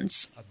our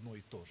hands.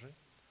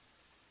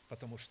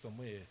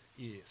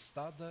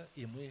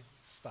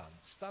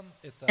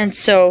 And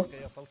so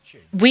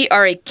we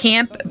are a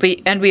camp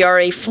and we are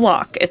a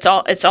flock.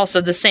 It's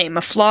also the same.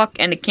 A flock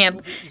and a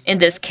camp, in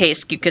this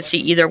case, you could see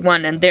either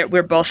one, and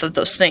we're both of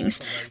those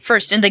things.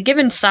 First, in the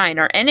given sign,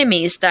 our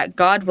enemies that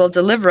God will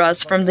deliver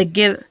us from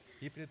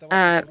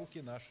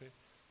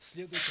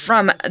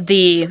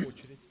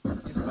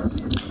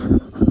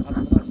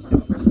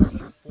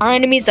our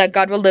enemies that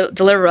God will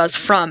deliver us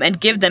from and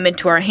give them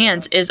into our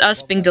hands is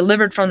us being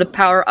delivered from the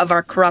power of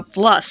our corrupt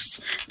lusts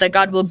that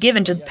God will give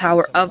into the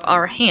power of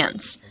our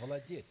hands.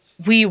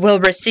 We will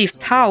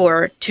receive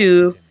power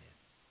to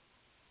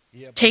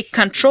take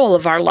control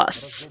of our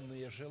lusts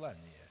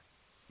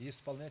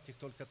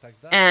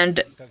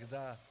and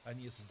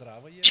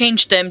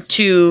change them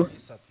to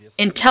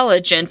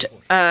intelligent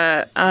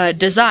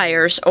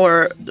desires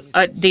or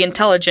the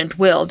intelligent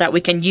will that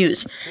we can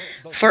use.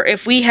 For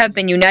if we have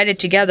been united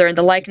together in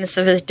the likeness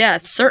of his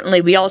death, certainly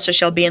we also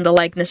shall be in the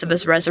likeness of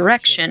his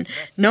resurrection,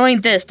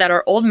 knowing this, that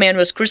our old man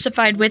was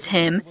crucified with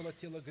him,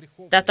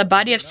 that the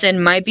body of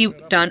sin might be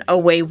done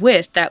away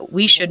with, that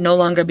we should no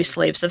longer be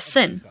slaves of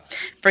sin.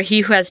 For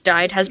he who has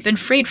died has been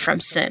freed from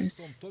sin.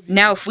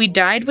 Now if we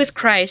died with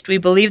Christ, we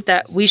believe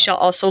that we shall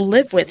also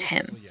live with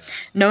him,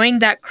 knowing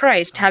that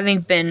Christ, having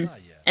been,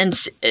 and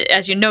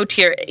as you note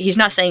here, he's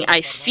not saying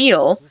I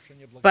feel,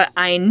 but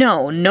I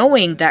know,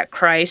 knowing that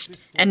Christ,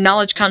 and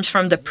knowledge comes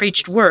from the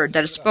preached word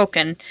that is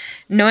spoken,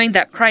 knowing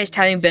that Christ,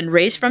 having been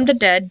raised from the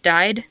dead,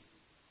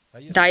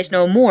 dies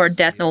no more,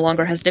 death no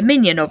longer has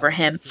dominion over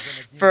him.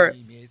 For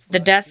the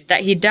death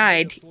that he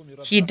died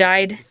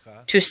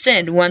to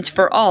sin once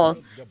for all,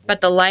 but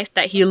the life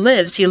that he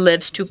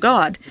lives to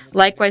God.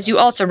 Likewise, you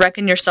also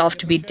reckon yourself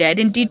to be dead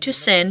indeed to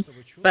sin,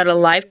 but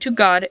alive to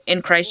God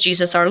in Christ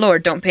Jesus our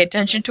Lord. Don't pay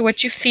attention to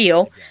what you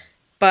feel,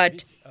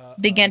 but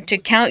begin to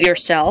count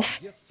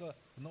yourself.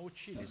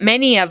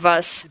 Many of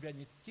us,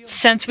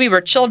 since we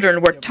were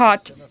children, were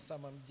taught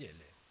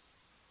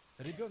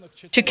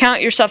to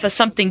count yourself as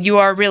something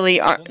you really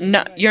are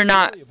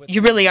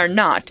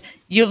not.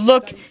 You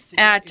look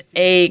at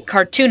a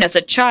cartoon as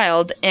a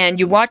child, and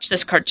you watch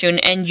this cartoon,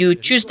 and you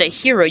choose the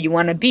hero you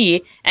want to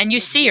be, and you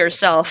see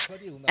yourself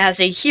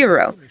as a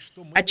hero.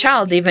 A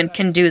child even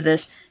can do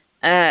this.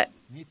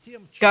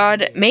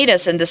 God made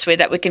us in this way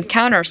that we can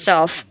count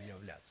ourselves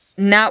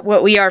not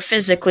what we are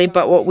physically,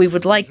 but what we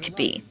would like to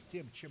be.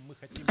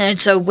 And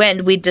so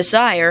when we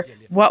desire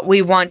what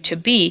we want to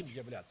be,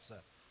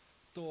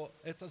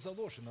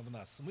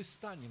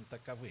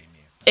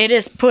 it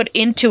is put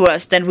into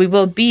us, then we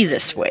will be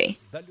this way,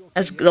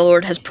 as the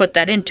Lord has put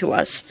that into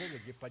us.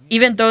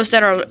 Even those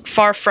that are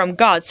far from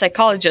God,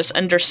 psychologists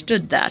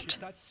understood that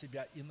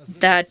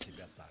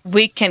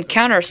we can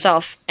count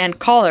ourselves and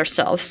call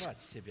ourselves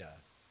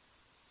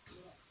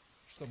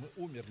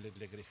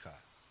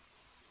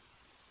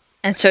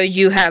and so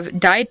you have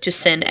died to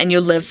sin and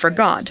you live for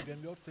God.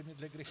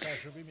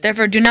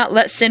 Therefore, do not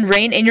let sin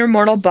reign in your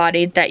mortal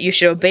body, that you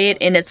should obey it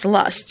in its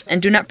lusts.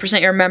 And do not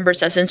present your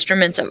members as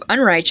instruments of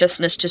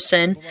unrighteousness to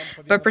sin,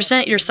 but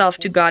present yourself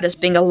to God as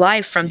being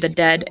alive from the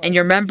dead, and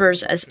your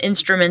members as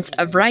instruments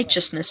of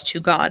righteousness to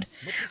God.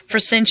 For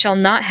sin shall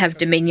not have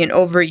dominion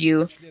over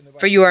you,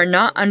 for you are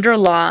not under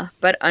law,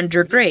 but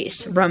under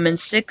grace.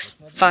 Romans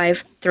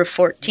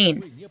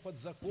 6:5-14.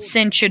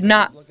 Sin should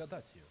not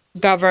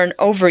govern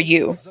over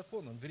you,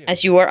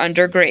 as you are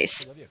under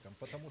grace.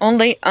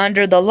 Only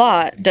under the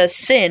law does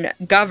sin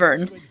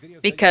govern,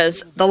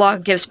 because the law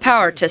gives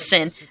power to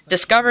sin,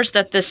 discovers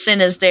that this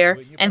sin is there,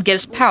 and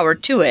gives power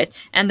to it,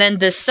 and then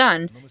the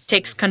Son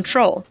takes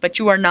control. But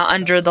you are not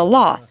under the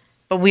law.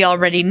 But we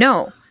already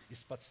know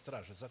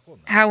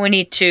how we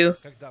need to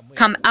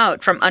come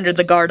out from under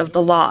the guard of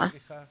the law.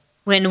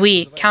 When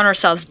we count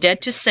ourselves dead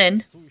to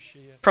sin,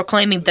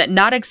 proclaiming that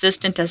not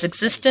existent as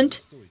existent,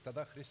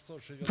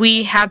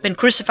 we have been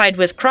crucified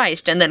with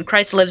Christ, and then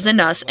Christ lives in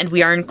us, and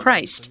we are in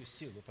Christ.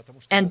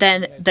 And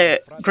then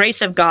the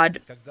grace of God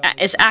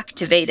is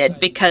activated,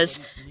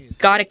 because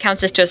God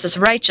accounts it to us as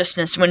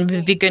righteousness when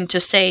we begin to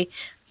say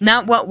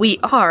not what we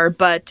are,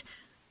 but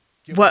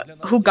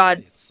who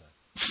God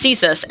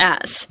sees us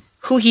as,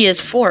 who He is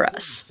for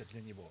us,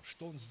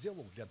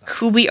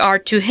 who we are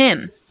to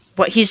Him,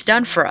 what He's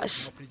done for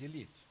us.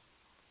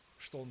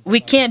 We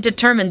can't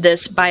determine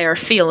this by our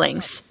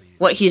feelings,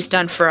 what He's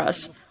done for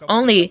us.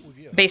 Only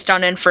based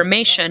on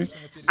information,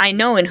 I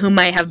know in whom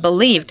I have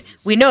believed.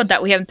 We know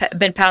that we have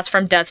been passed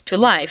from death to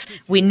life.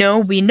 We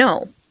know.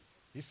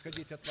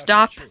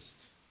 Stop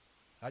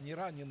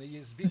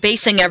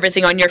basing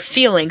everything on your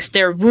feelings.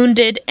 They're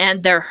wounded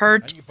and they're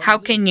hurt. How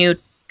can you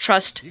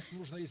trust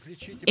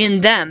in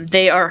them?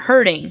 They are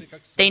hurting.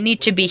 They need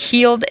to be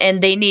healed,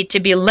 and they need to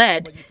be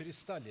led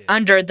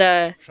under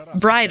the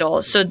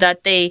bridle so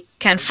that they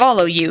can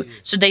follow you,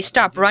 so they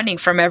stop running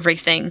from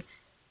everything.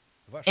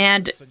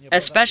 And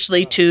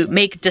especially to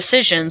make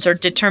decisions or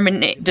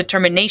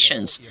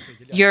determinations.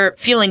 Your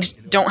feelings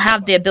don't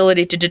have the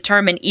ability to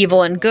determine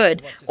evil and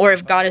good, or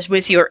if God is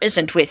with you or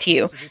isn't with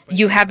you.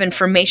 You have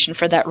information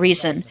for that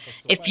reason.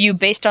 If you,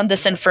 based on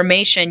this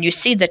information, you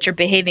see that you're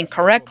behaving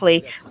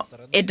correctly,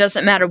 it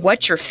doesn't matter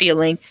what you're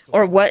feeling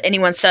or what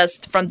anyone says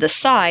from the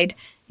side,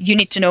 you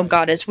need to know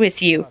God is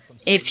with you.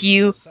 If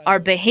you are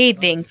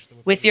behaving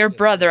with your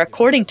brother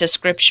according to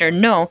Scripture,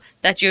 know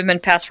that you have been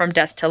passed from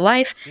death to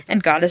life,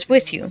 and God is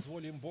with you.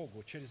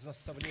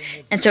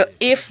 And so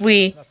if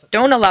we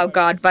don't allow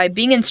God, by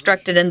being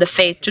instructed in the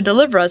faith, to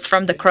deliver us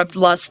from the corrupt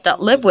lusts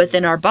that live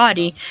within our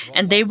body,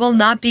 and they will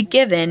not be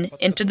given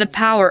into the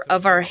power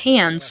of our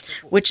hands,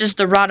 which is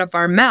the rod of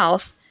our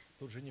mouth,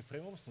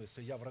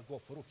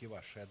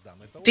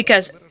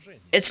 because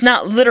it's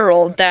not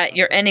literal that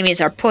your enemies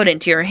are put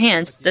into your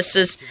hands. This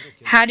is,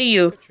 how do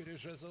you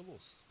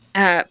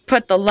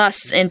put the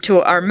lusts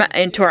into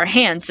our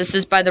hands? This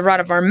is by the rod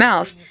of our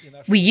mouth.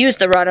 We use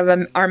the rod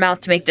of our mouth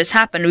to make this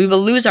happen. We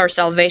will lose our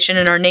salvation,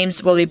 and our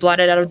names will be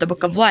blotted out of the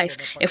book of life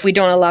if we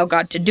don't allow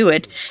God to do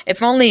it.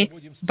 If only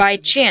by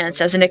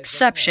chance, as an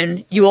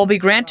exception, you will be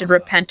granted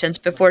repentance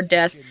before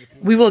death,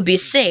 we will be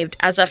saved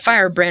as a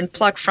firebrand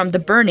plucked from the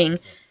burning,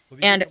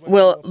 and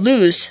will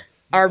lose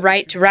our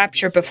right to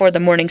rapture before the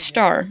morning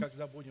star.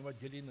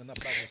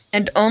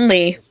 And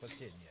only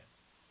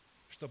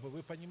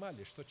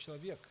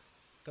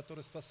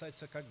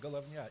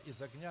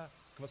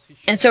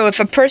so if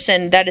a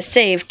person that is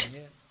saved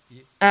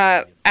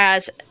that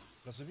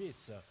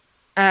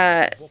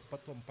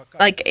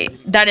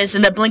is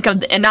in the blink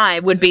of an eye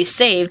would be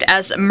saved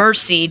as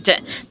mercy,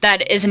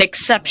 that is an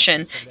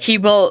exception. He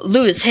will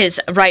lose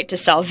his right to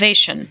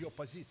salvation,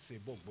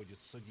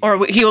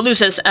 or he will lose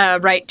his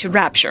right to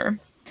rapture,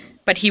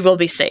 but he will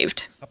be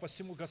saved.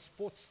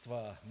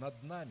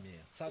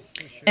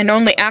 And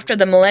only after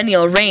the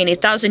millennial reign,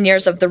 1,000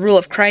 years of the rule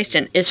of Christ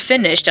is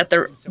finished at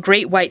the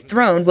great white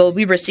throne, will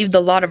we receive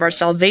the lot of our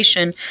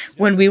salvation,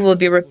 when we will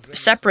be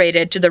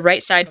separated to the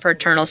right side for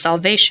eternal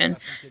salvation.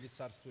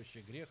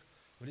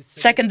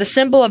 Second, the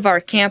symbol of our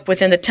camp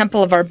within the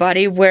temple of our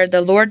body, where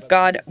the Lord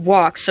God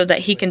walks so that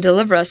He can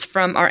deliver us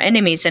from our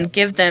enemies and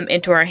give them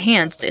into our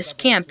hands. This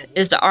camp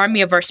is the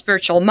army of our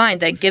spiritual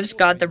mind that gives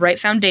God the right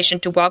foundation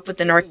to walk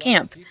within our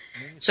camp.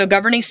 So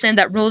governing sin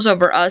that rules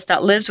over us,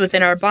 that lives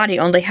within our body,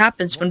 only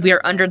happens when we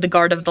are under the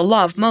guard of the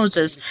law of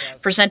Moses,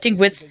 presenting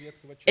with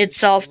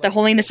itself the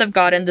holiness of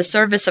God and the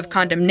service of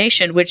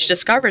condemnation, which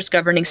discovers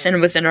governing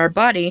sin within our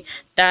body,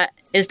 that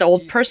is the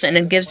old person,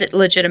 and gives it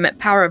legitimate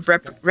power of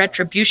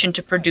retribution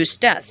to produce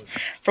death.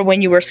 For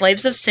when you were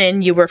slaves of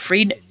sin, you were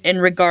free in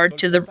regard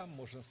to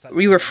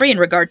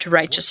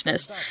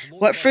righteousness.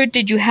 What fruit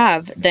did you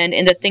have, then,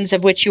 in the things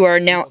of which you are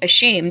now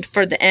ashamed?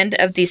 For the end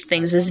of these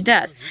things is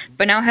death.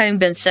 But now, having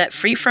been set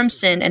free from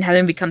sin and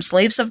having become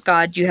slaves of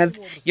God, you have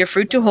your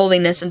fruit to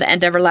holiness and the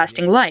end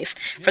everlasting life.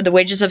 For the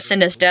wages of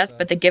sin is death,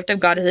 but the gift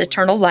of God is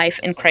eternal life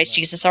in Christ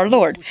Jesus our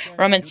Lord.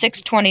 Romans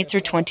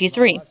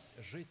 6:20-23.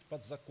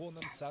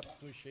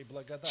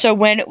 So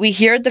when we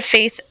hear the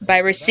faith by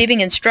receiving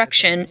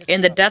instruction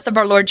in the death of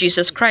our Lord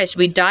Jesus Christ,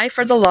 we die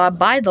for the law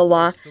by the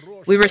law.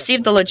 We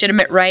receive the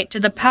legitimate right to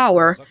the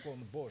power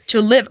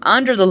to live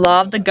under the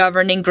law of the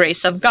governing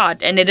grace of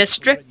God, and it is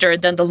stricter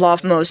than the law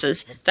of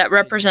Moses that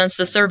represents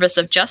the service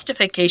of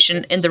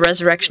justification in the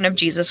resurrection of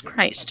Jesus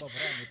Christ,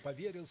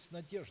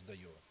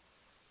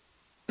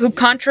 who,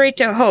 contrary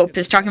to hope,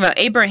 is talking about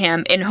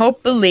Abraham, in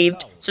hope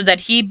believed so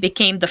that he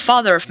became the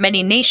father of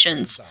many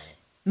nations,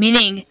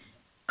 meaning,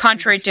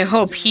 contrary to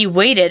hope, he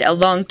waited a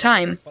long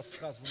time,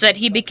 so that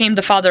he became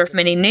the father of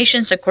many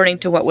nations, according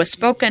to what was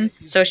spoken,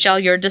 so shall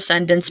your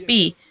descendants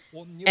be.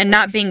 And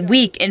not being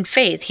weak in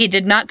faith, he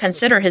did not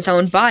consider his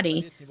own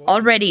body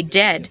already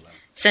dead,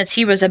 since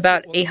he was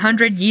about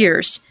 100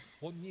 years.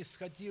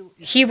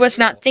 He was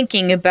not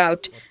thinking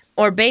about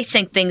or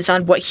basing things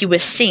on what he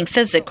was seeing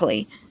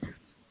physically.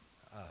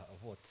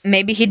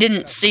 Maybe he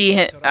didn't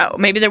see,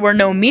 maybe there were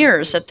no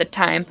mirrors at the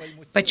time,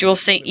 but you will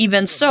say,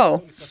 even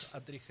so,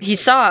 he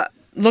saw,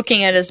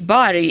 looking at his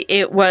body,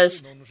 it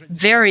was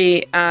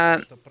very,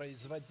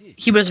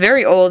 he was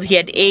very old, he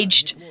had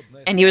aged,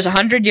 and he was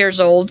 100 years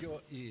old,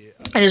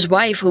 and his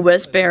wife, who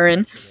was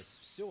barren,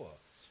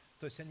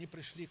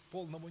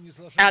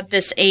 at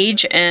this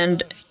age,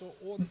 and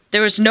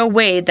there was no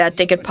way that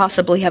they could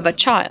possibly have a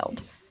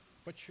child.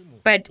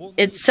 But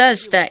it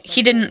says that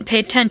he didn't pay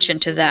attention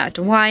to that.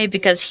 Why?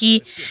 Because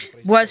he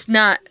was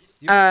not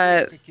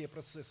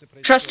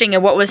trusting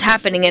in what was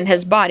happening in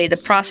his body, the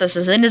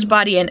processes in his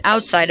body and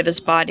outside of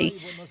his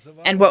body,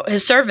 and what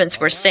his servants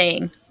were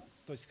saying.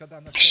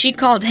 She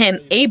called him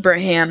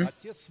Abraham.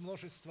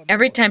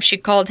 Every time she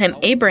called him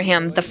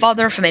Abraham, the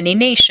father of many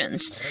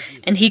nations,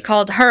 and he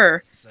called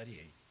her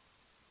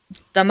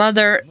the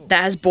mother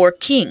that has bore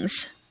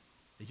kings.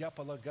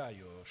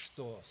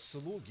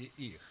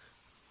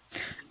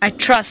 I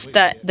trust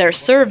that their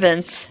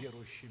servants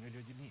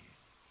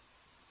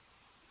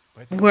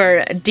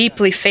were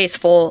deeply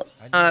faithful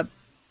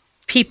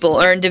people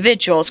or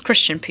individuals,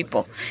 Christian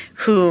people,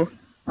 who,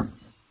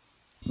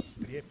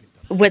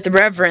 with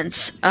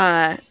reverence,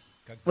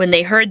 when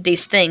they heard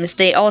these things,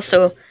 they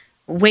also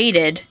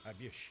waited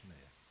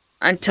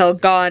until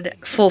God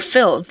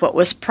fulfilled what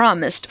was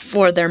promised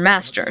for their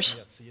masters.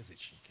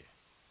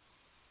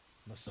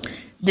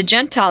 The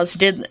Gentiles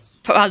did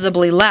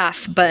possibly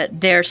laugh,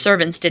 but their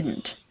servants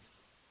didn't.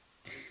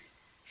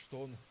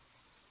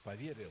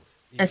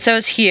 And so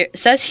it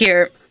says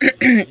here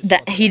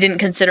that he didn't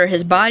consider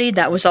his body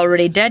that was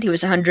already dead. He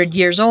was 100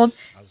 years old,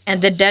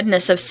 and the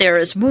deadness of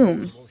Sarah's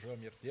womb.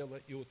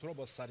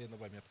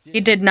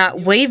 He did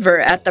not waver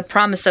at the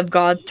promise of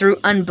God through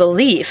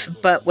unbelief,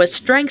 but was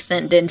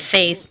strengthened in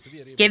faith,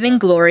 giving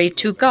glory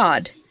to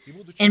God,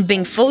 and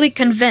being fully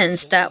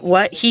convinced that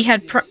what he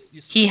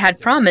had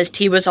promised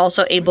he was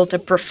also able to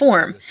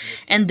perform,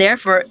 and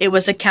therefore it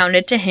was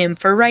accounted to him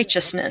for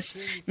righteousness.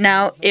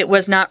 Now it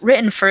was not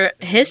written for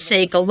his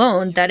sake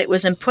alone that it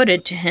was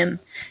imputed to him,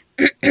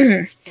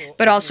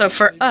 but also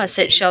for us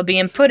it shall be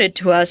imputed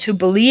to us who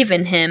believe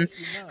in him,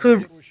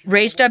 who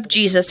raised up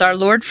Jesus our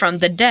Lord from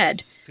the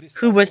dead,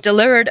 who was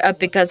delivered up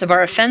because of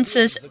our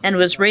offenses and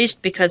was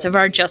raised because of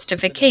our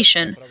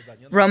justification.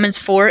 Romans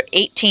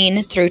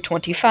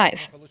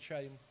 4:18-25.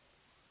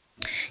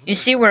 You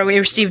see where we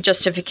receive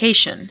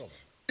justification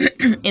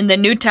in the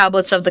new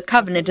tablets of the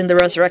covenant in the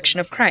resurrection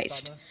of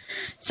Christ.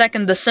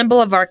 Second, the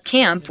symbol of our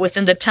camp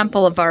within the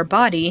temple of our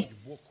body,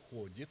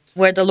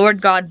 where the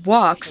Lord God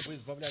walks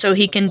so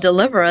he can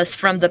deliver us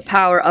from the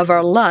power of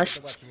our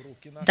lusts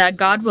that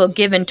God will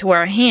give into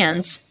our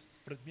hands,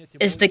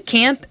 is the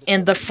camp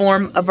in the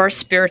form of our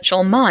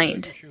spiritual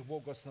mind,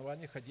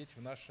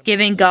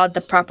 giving God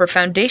the proper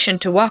foundation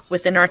to walk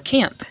within our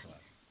camp.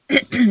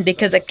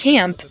 Because a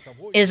camp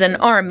is an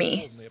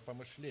army.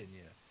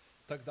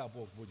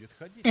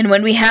 And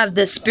when we have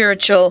this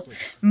spiritual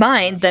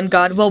mind, then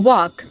God will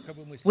walk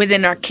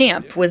within our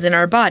camp, within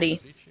our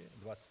body.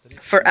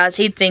 For as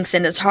he thinks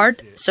in his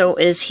heart, so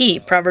is he.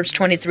 Proverbs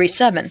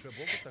 23:7.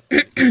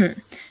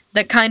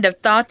 The kind of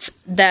thoughts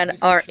that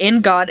are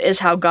in God is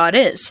how God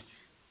is.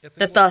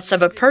 The thoughts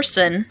of a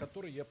person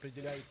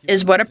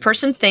is what a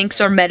person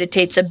thinks or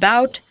meditates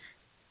about.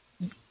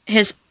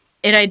 It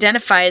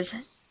identifies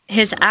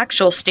his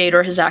actual state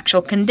or his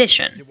actual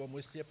condition.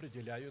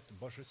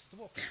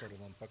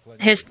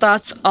 His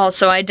thoughts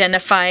also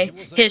identify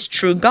his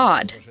true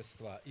God,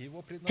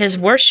 his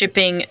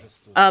worshiping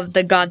of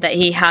the God that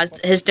he has,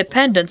 his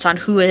dependence on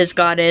who his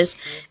God is,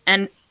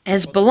 and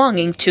as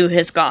belonging to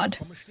his God.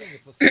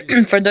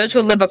 For those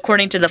who live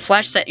according to the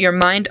flesh, set your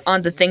mind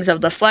on the things of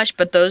the flesh,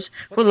 but those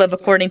who live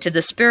according to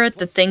the Spirit,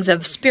 the things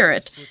of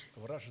spirit.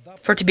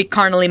 For to be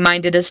carnally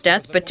minded is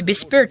death, but to be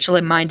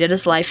spiritually minded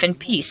is life and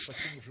peace.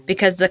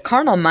 Because the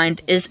carnal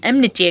mind is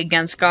enmity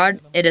against God,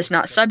 it is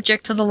not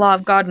subject to the law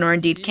of God, nor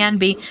indeed can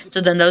be, so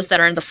then those that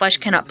are in the flesh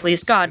cannot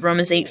please God.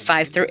 Romans 8,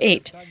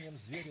 5-8.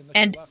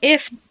 And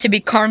if to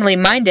be carnally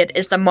minded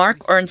is the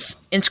mark or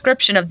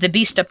inscription of the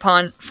beast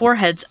upon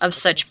foreheads of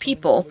such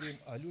people,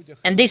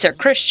 and these are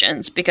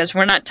Christians, because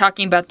we're not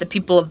talking about the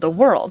people of the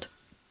world.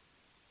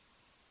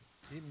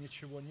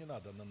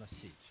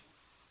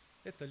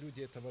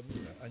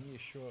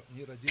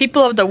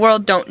 People of the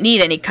world don't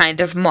need any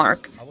kind of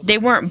mark. They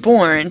weren't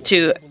born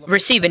to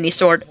receive any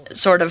sort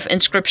of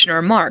inscription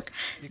or mark.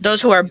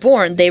 Those who are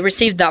born, they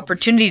receive the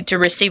opportunity to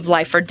receive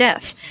life or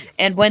death.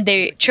 And when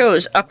they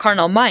chose a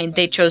carnal mind,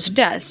 they chose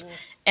death.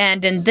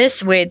 And in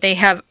this way, they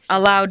have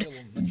allowed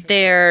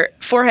their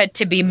forehead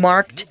to be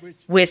marked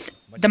with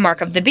the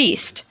mark of the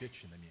beast.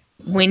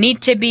 We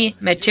need to be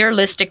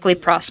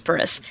materialistically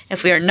prosperous.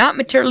 If we are not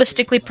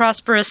materialistically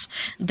prosperous,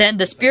 then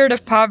the spirit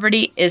of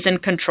poverty is in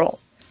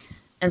control,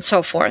 and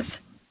so forth.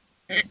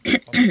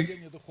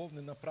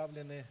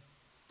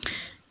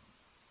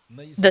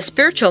 The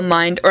spiritual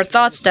mind, or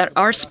thoughts that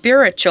are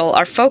spiritual,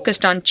 are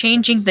focused on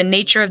changing the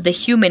nature of the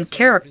human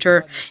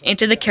character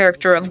into the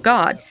character of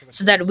God,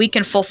 so that we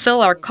can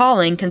fulfill our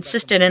calling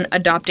consistent in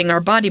adopting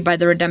our body by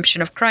the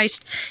redemption of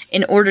Christ,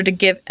 in order to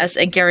give us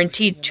a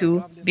guarantee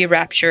to be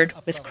raptured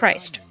with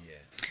Christ.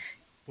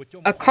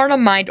 A carnal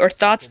mind, or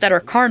thoughts that are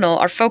carnal,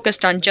 are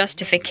focused on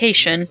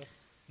justification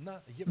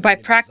by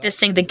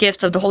practicing the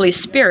gifts of the Holy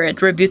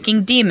Spirit,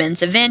 rebuking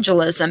demons,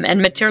 evangelism,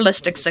 and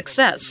materialistic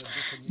success,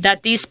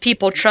 that these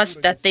people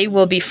trust that they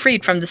will be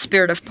freed from the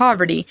spirit of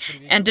poverty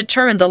and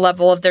determine the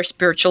level of their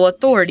spiritual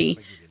authority,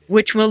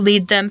 which will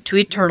lead them to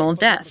eternal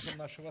death.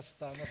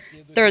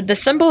 Third, the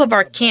symbol of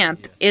our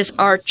camp is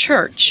our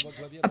church,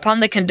 upon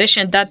the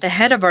condition that the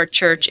head of our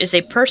church is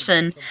a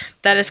person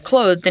that is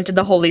clothed into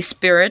the Holy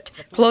Spirit,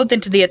 clothed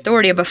into the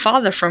authority of a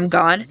Father from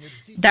God,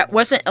 that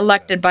wasn't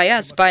elected by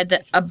us by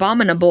the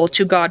abominable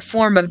to God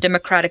form of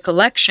democratic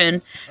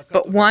election,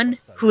 but one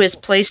who is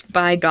placed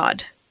by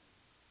God.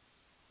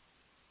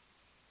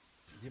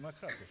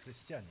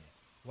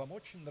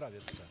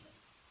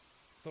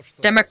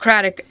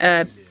 Democratic,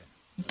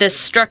 this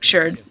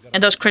structure,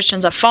 and those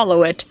Christians that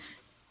follow it,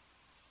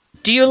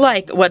 do you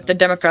like what the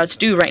Democrats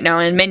do right now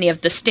in many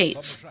of the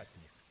states?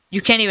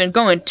 You can't even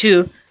go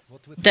into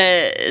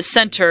the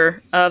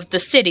center of the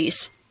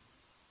cities.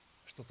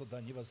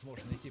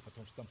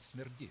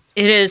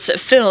 It is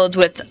filled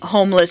with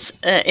homeless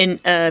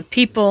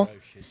people,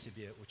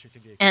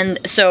 and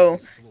so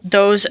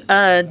those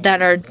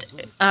that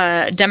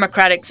are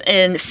democratics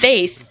in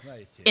faith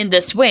in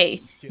this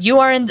way, you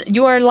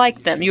are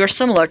like them. You are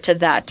similar to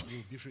that,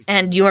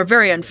 and you are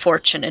very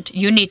unfortunate.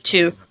 You need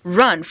to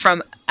run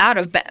out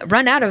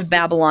of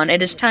Babylon.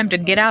 It is time to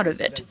get out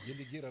of it.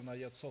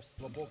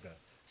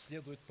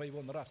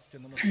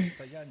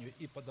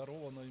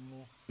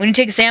 We need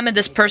to examine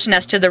this person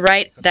as to the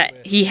right that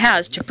he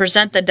has to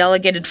present the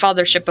delegated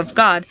fathership of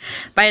God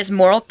by his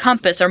moral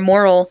compass or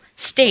moral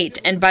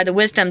state, and by the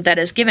wisdom that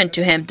is given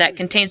to him that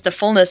contains the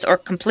fullness or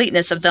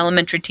completeness of the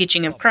elementary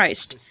teaching of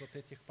Christ.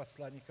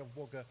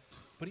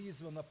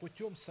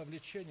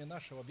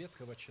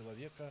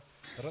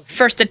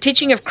 First, the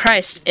teaching of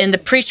Christ in the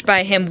preached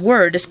by him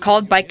word is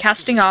called by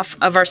casting off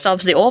of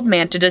ourselves the old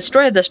man to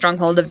destroy the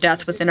stronghold of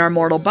death within our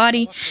mortal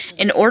body,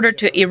 in order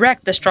to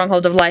erect the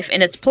stronghold of life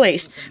in its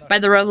place. By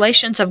the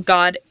relations of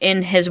God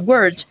in his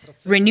words,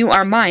 renew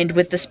our mind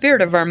with the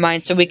spirit of our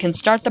mind, so we can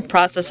start the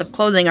process of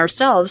clothing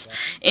ourselves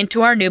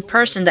into our new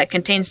person that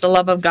contains the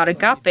love of God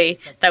agape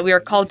that we are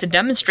called to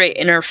demonstrate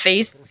in our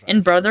faith,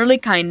 in brotherly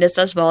kindness,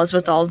 as well as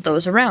with all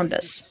those around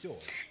us.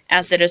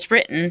 As it is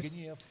written,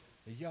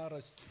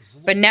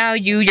 but now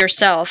you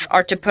yourself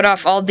are to put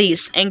off all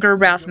these: anger,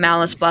 wrath,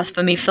 malice,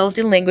 blasphemy,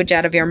 filthy language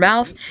out of your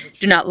mouth.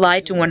 Do not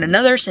lie to one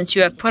another, since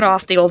you have put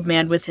off the old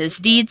man with his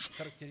deeds.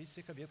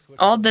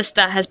 All this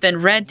that has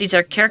been read, these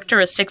are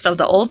characteristics of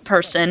the old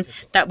person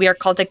that we are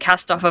called to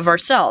cast off of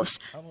ourselves.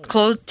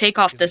 Take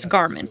off this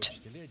garment.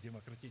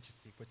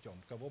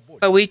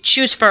 But we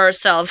choose for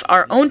ourselves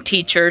our own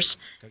teachers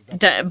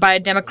by a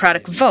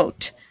democratic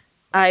vote.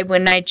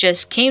 When I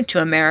just came to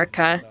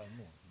America,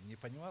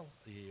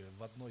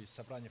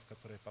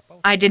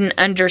 I didn't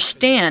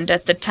understand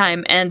at the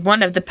time, and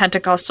one of the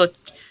Pentecostal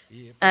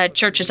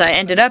churches I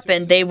ended up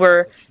in, they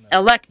were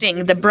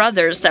electing the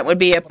brothers that would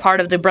be a part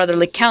of the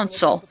brotherly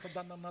council.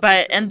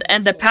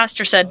 And the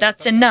pastor said,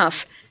 that's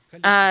enough.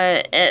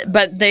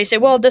 But they say,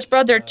 well, this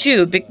brother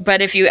too.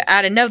 But if you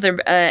add another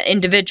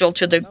individual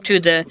to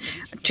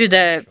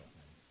the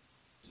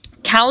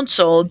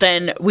council,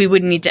 then we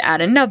would need to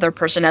add another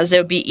person, as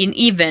there would be an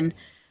even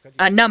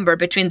number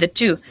between the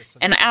two.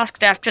 And I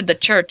asked after the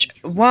church,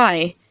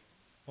 why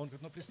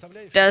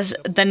does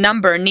the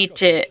number need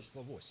to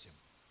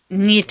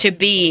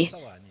be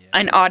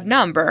an odd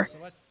number?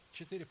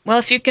 Well,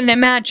 if you can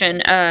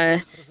imagine,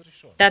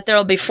 that there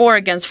will be 4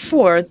 against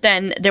 4,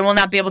 then they will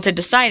not be able to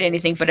decide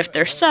anything. But if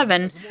there's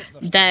 7,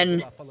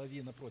 then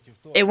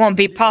it won't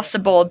be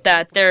possible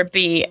that there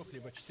be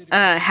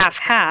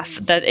half-half,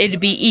 that it'd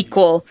be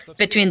equal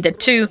between the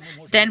two.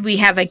 Then we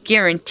have a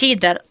guarantee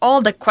that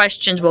all the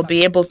questions will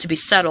be able to be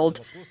settled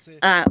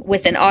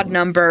with an odd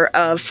number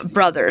of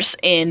brothers.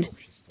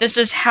 This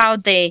is how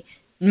they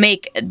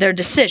make their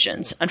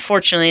decisions,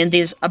 unfortunately, in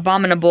these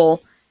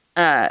abominable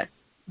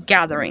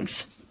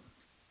gatherings.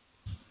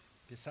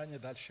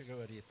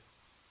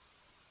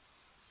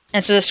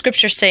 And so the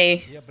scriptures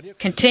say,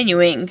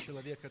 continuing,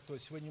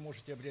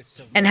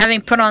 and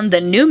having put on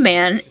the new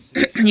man,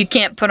 you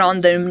can't put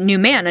on the new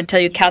man until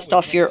you cast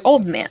off your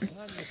old man.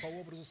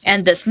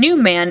 And this new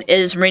man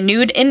is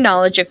renewed in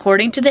knowledge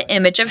according to the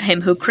image of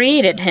him who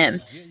created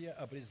him.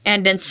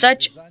 And in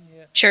such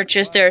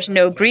churches there is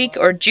no Greek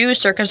or Jew,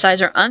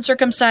 circumcised or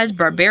uncircumcised,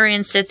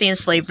 barbarian, Scythian,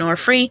 slave nor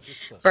free,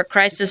 but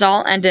Christ is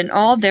all and in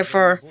all.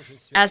 Therefore,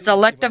 as the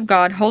elect of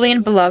God, holy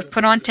and beloved,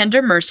 put on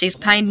tender mercies,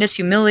 kindness,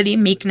 humility,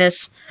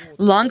 meekness,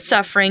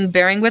 long-suffering,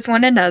 bearing with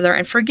one another,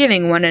 and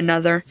forgiving one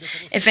another.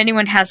 If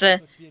anyone has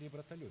a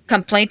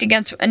complaint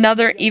against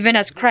another, even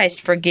as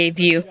Christ forgave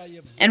you.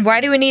 And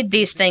why do we need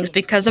these things?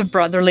 Because of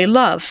brotherly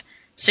love.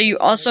 So you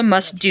also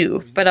must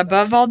do. But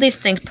above all these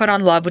things, put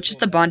on love, which is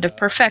the bond of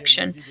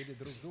perfection.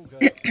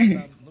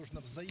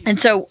 And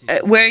so,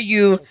 where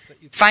you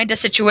find a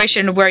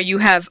situation where you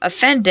have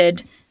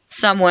offended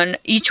someone,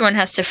 each one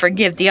has to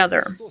forgive the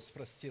other.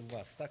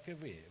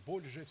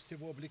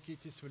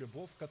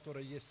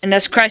 And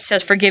as Christ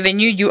has forgiven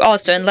you, you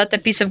also, and let the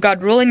peace of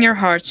God rule in your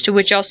hearts, to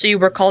which also you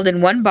were called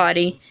in one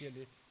body,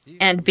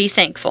 and be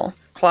thankful.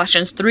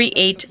 Colossians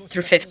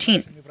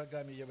 3:8-15.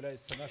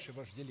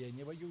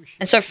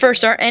 And so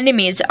first, our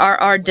enemies are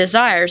our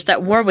desires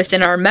that war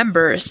within our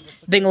members,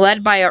 being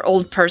led by our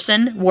old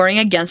person, warring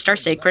against our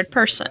sacred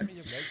person.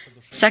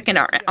 Second,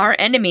 our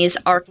enemies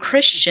are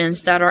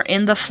Christians that are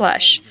in the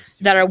flesh,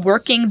 that are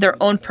working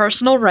their own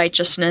personal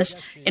righteousness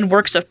in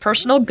works of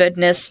personal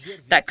goodness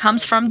that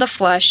comes from the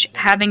flesh,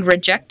 having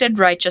rejected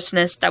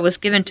righteousness that was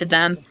given to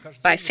them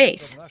by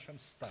faith.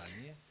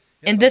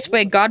 In this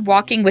way, God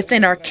walking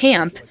within our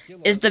camp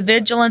is the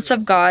vigilance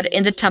of God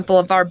in the temple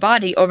of our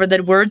body over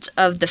the words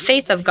of the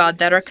faith of God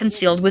that are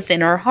concealed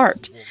within our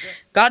heart.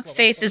 God's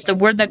faith is the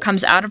word that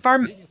comes out of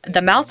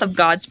the mouth of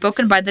God,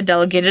 spoken by the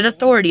delegated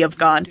authority of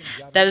God,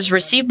 that is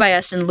received by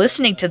us in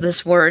listening to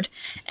this word,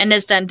 and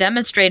is then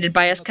demonstrated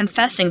by us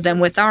confessing them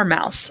with our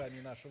mouth.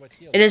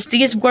 It is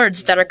these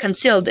words that are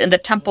concealed in the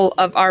temple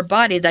of our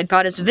body that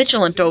God is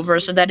vigilant over,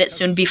 so that it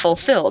soon be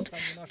fulfilled.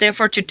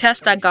 Therefore, to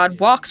test that God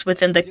walks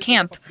within the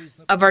camp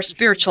of our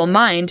spiritual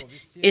mind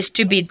is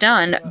to be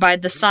done by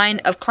the sign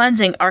of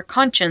cleansing our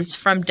conscience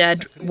from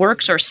dead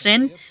works or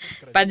sin,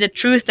 by the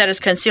truth that is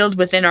concealed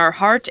within our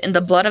heart in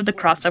the blood of the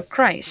cross of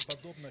Christ.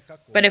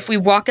 But if we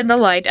walk in the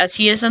light as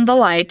he is in the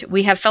light,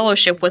 we have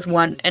fellowship with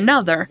one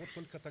another.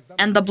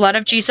 And the blood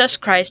of Jesus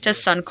Christ,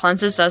 his Son,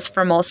 cleanses us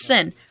from all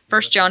sin.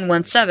 1 John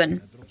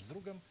 1:7.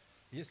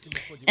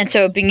 And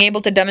so being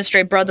able to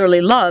demonstrate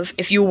brotherly love,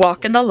 if you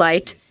walk in the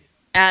light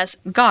as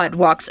God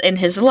walks in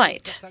his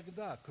light,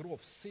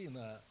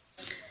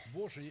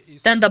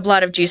 then the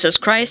blood of Jesus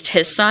Christ,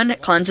 his Son,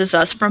 cleanses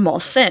us from all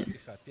sin.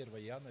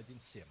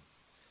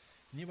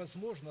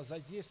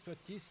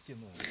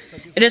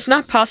 It is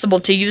not possible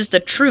to use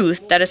the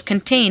truth that is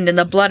contained in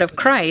the blood of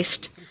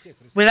Christ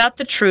without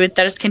the truth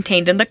that is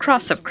contained in the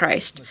cross of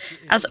Christ,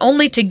 as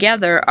only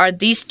together are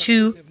these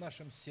two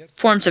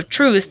forms of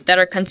truth that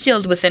are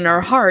concealed within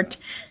our heart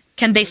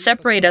can they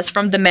separate us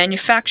from the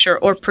manufacturer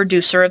or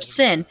producer of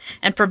sin,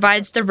 and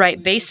provides the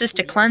right basis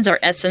to cleanse our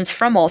essence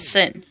from all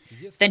sin.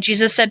 Then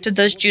Jesus said to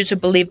those Jews who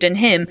believed in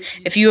him,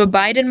 "If you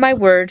abide in my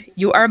word,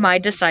 you are my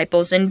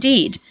disciples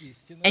indeed,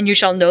 and you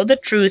shall know the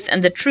truth,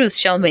 and the truth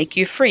shall make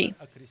you free."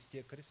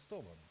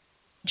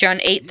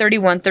 John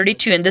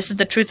 8:31-32, and this is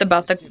the truth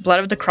about the blood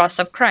of the cross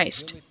of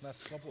Christ.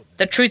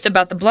 The truth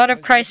about the blood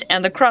of Christ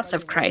and the cross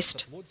of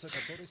Christ.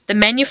 The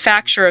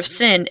manufacturer of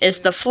sin is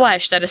the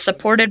flesh that is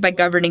supported by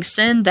governing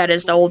sin, that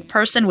is the old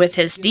person with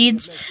his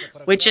deeds,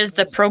 which is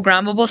the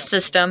programmable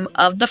system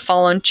of the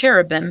fallen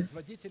cherubim.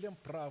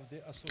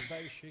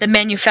 The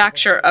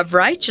manufacturer of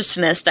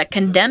righteousness that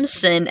condemns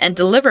sin and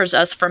delivers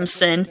us from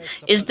sin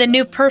is the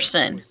new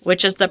person,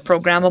 which is the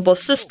programmable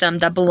system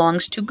that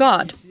belongs to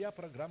God.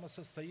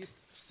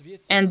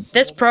 And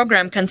this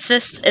program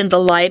consists in the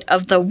light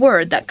of the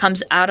word that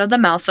comes out of the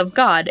mouth of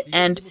God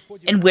and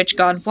in which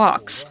God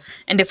walks.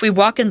 And if we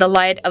walk in the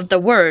light of the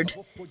word,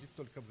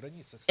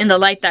 in the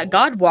light that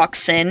God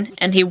walks in,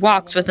 and he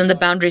walks within the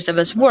boundaries of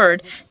his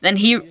word, then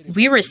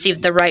we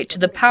receive the right to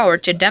the power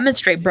to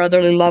demonstrate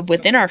brotherly love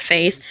within our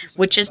faith,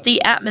 which is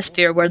the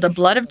atmosphere where the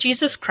blood of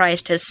Jesus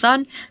Christ, his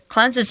Son,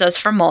 cleanses us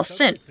from all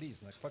sin.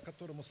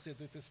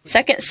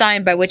 Second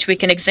sign by which we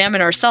can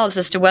examine ourselves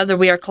as to whether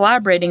we are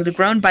collaborating the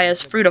grown by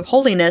us fruit of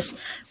holiness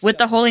with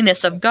the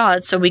holiness of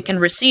God, so we can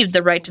receive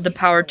the right to the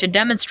power to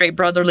demonstrate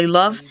brotherly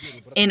love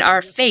in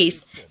our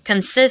faith,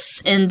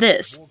 consists in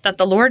this, that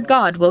the Lord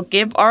God will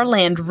give our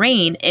land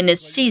rain in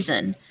its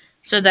season.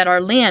 so that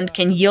our land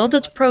can yield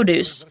its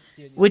produce,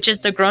 which is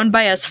the grown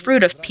by us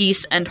fruit of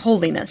peace and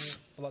holiness.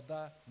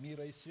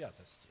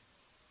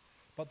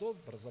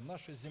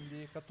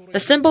 The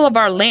symbol of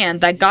our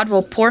land, that God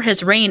will pour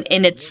His rain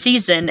in its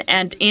season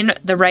and in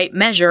the right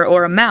measure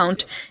or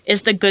amount,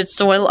 is the good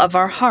soil of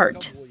our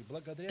heart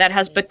that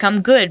has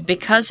become good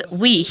because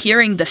we,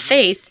 hearing the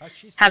faith,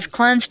 have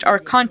cleansed our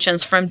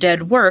conscience from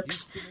dead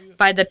works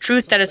by the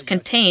truth that is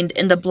contained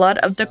in the blood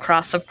of the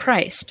cross of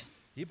Christ.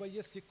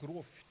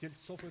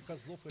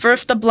 For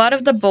if the blood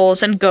of the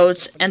bulls and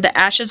goats and the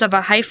ashes of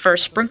a heifer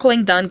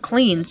sprinkling the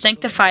unclean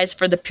sanctifies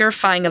for the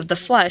purifying of the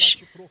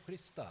flesh,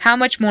 how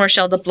much more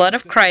shall the blood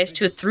of Christ,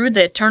 who through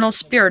the eternal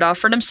Spirit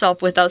offered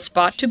Himself without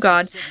spot to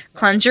God,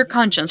 cleanse your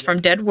conscience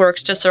from dead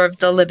works to serve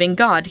the living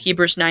God?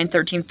 Hebrews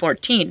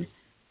 9:13-14.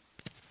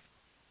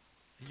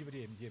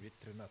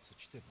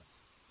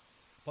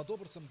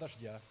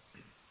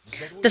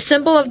 The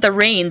symbol of the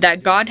rain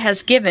that God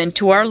has given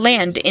to our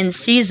land in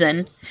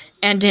season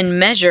and in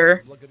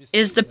measure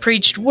is the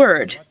preached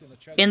word,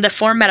 in the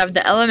format of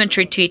the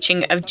elementary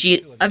teaching of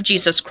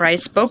Jesus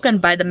Christ, spoken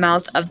by the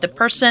mouth of the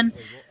person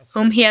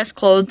whom He has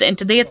clothed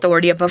into the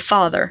authority of a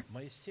father.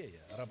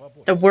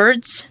 The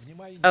words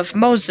of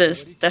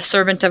Moses, the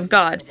servant of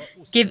God: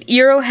 "Give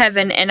ear, O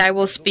heaven, and I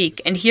will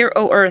speak, and hear,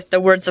 O earth, the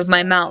words of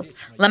my mouth.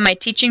 Let my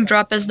teaching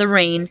drop as the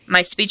rain,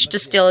 my speech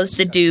distill as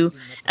the dew,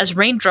 as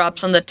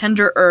raindrops on the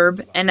tender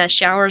herb, and as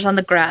showers on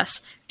the grass."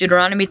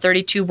 Deuteronomy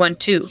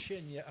 32:1-2.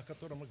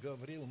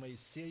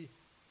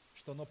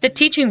 The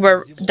teaching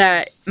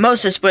that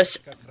Moses was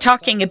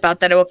talking about,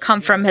 that it will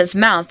come from his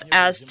mouth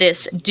as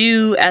this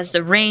dew, as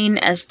the rain,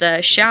 as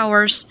the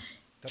showers.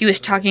 He was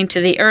talking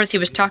to the earth, he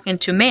was talking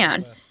to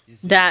man,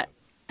 that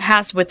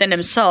has within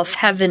himself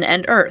heaven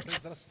and earth.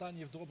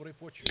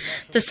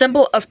 The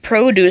symbol of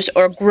produce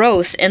or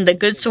growth in the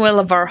good soil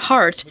of our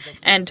heart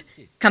and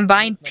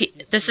combined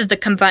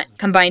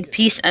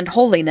peace and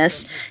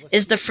holiness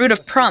is the fruit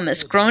of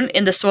promise grown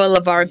in the soil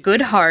of our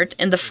good heart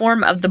in the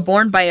form of the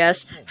born by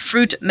us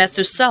fruit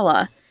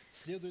Methuselah,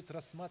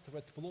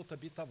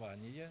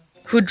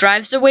 who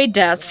drives away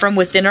death from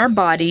within our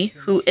body,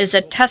 who is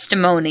a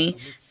testimony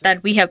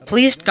that we have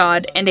pleased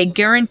God and a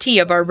guarantee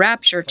of our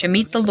rapture to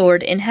meet the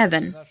Lord in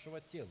heaven.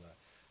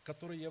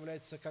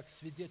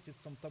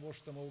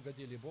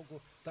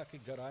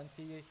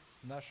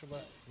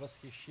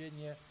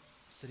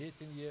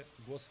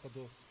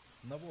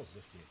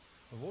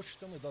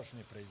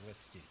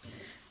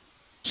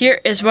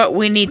 Here is what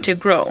we need to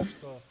grow: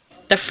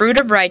 the fruit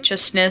of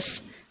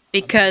righteousness,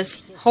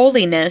 because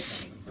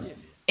holiness,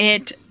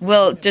 it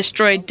will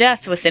destroy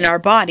death within our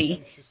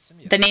body.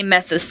 The name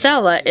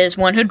Methuselah is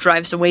one who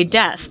drives away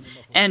death.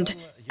 And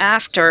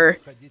after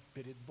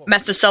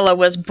Methuselah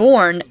was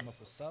born,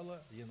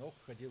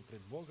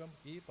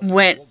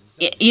 when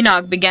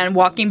Enoch began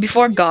walking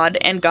before God,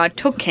 and God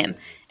took him.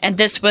 And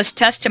this was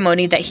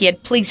testimony that he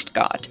had pleased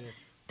God,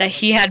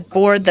 that he had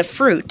bore the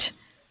fruit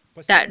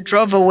that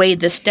drove away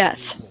this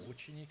death.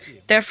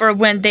 Therefore,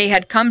 when they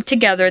had come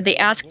together, they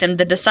asked him,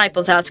 the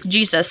disciples asked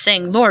Jesus,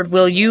 saying, "Lord,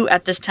 will you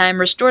at this time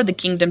restore the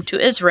kingdom to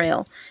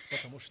Israel?"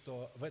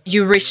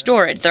 You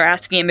restore it. They're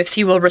asking him if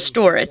he will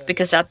restore it,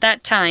 because at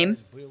that time,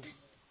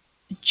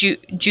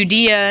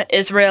 Judea,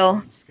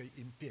 Israel,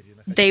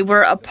 they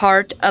were a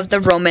part of the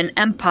Roman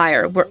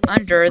Empire, were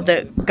under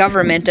the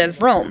government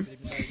of Rome.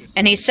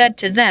 And he said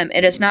to them,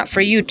 "It is not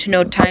for you to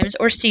know times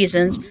or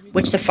seasons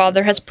which the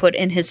Father has put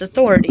in His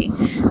authority,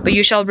 but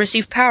you shall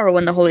receive power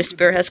when the Holy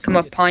Spirit has come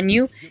upon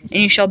you,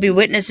 and you shall be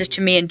witnesses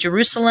to me in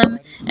Jerusalem,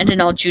 and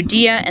in all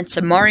Judea and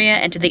Samaria,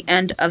 and to the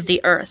end of the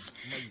earth."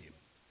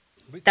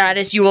 That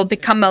is, you will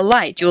become a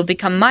light. You will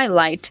become my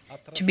light.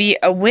 To be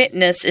a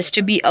witness is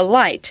to be a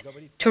light,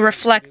 to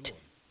reflect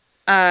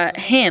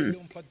Him,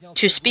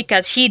 to speak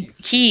as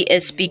He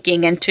is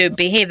speaking, and to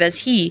behave as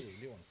He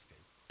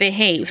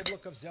behaved.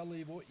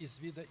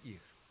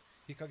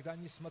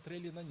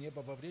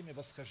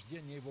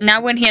 Now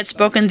when he had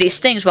spoken these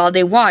things, while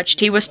they watched,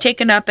 he was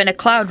taken up, and a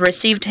cloud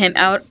received him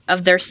out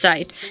of their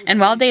sight. And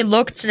while they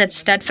looked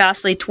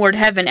steadfastly toward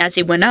heaven as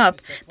he went up,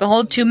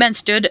 behold, two men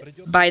stood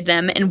by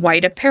them in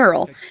white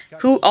apparel,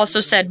 who also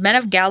said, "Men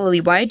of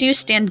Galilee, why do you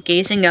stand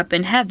gazing up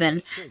in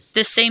heaven?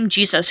 This same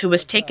Jesus who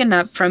was taken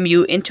up from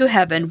you into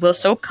heaven will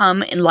so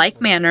come in like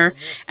manner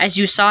as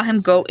you saw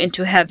him go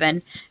into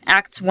heaven."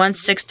 Acts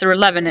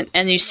 1:6-11.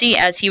 And you see,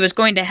 as he was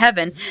going to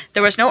heaven,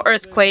 there was no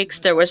earthquakes,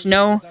 there was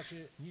no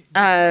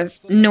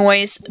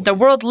noise. The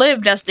world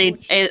lived as they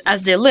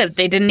lived.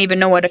 They didn't even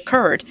know what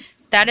occurred.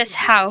 That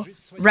is how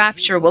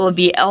rapture will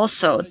be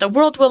also. The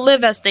world will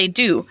live as they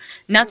do.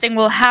 Nothing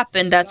will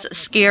happen that's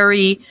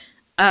scary.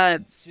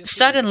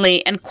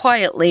 Suddenly and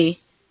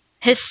quietly,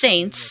 His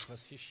saints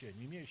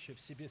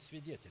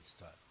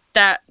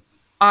that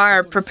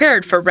are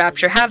prepared for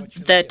rapture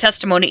have the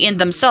testimony in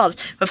themselves,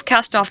 who have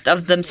cast off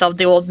of themselves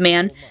the old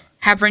man,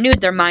 have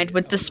renewed their mind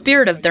with the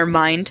spirit of their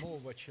mind,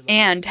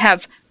 and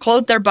have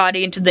clothed their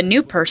body into the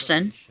new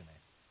person.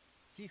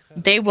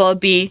 They will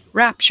be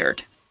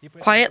raptured.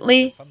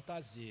 quietly,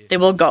 they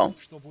will go.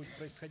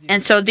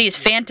 And so these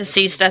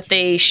fantasies that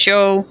they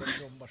show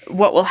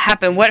what will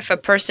happen, what if a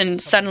person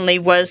suddenly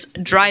was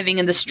driving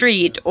in the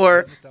street,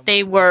 or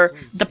they were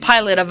the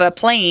pilot of a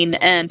plane,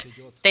 and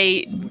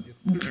they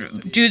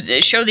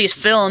show these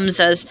films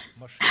as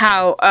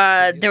how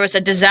there was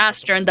a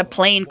disaster and the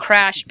plane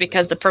crashed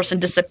because the person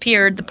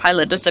disappeared, the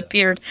pilot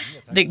disappeared,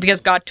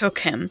 because God took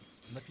him.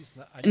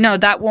 No,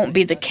 that won't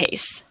be the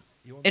case.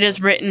 It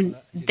is written,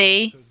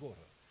 they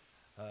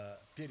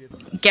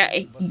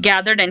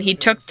gathered and he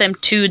took them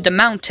to the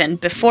mountain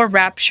before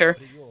rapture.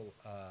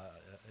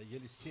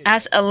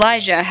 As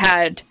Elijah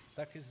had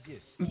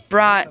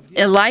brought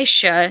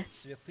Elisha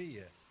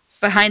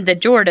behind the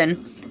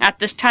Jordan, at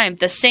this time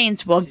the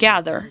saints will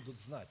gather.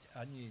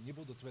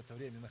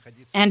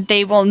 And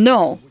they will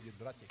know.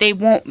 They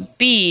won't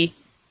be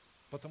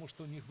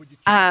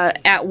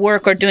at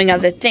work or doing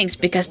other things,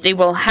 because they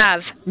will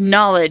have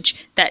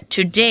knowledge that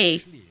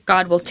today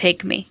God will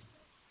take me.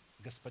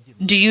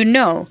 Do you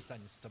know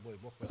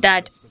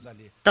that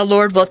the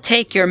Lord will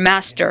take your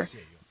master?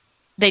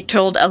 They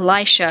told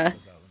Elisha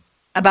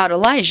about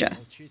Elijah,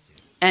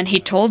 and he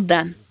told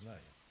them,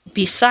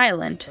 be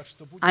silent,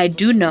 I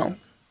do know.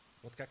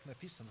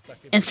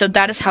 And so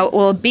that is how it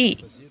will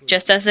be.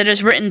 Just as it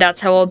is written,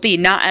 that's how it will be,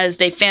 not as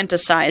they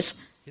fantasize.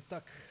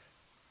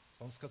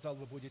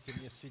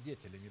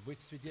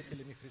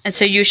 And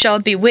so you shall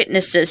be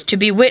witnesses. To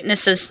be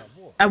witnesses,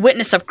 a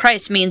witness of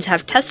Christ means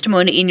have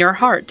testimony in your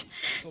heart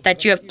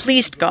that you have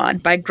pleased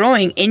God by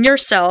growing in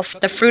yourself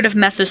the fruit of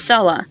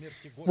Methuselah,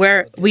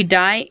 where we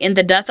die in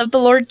the death of the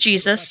Lord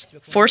Jesus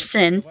for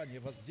sin,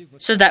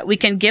 so that we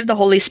can give the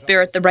Holy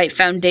Spirit the right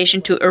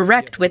foundation to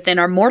erect within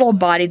our mortal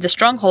body the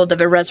stronghold of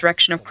a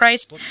resurrection of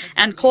Christ,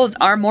 and clothe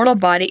our mortal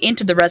body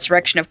into the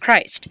resurrection of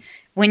Christ.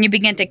 When you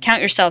begin to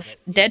count yourself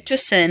dead to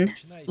sin,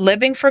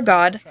 living for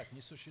God,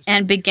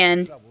 and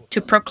begin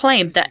to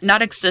proclaim that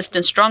not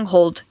existent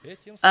stronghold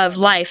of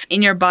life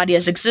in your body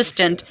is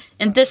existent,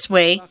 in this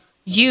way,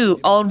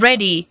 you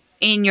already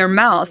in your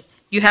mouth,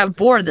 you have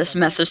bore this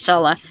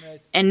Methuselah,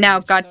 and now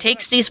God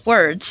takes these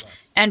words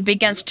and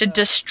begins to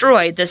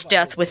destroy this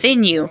death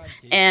within you.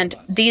 And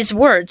these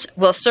words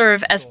will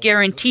serve as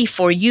guarantee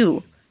for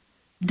you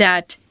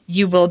that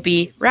you will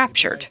be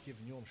raptured.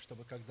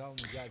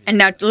 And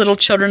now, little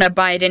children,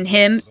 abide in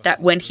him, that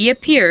when he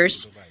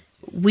appears,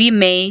 we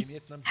may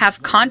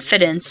have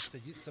confidence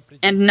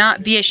and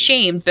not be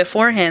ashamed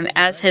before him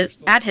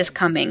at his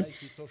coming.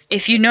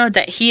 If you know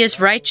that he is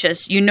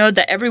righteous, you know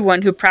that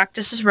everyone who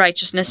practices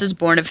righteousness is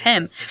born of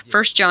him.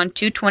 1 John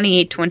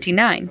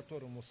 2:28-29.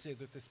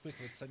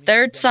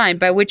 Third sign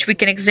by which we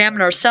can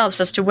examine ourselves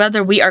as to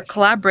whether we are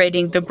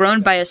collaborating the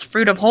grown by us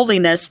fruit of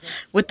holiness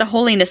with the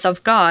holiness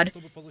of God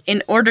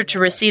in order to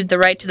receive the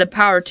right to the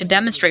power to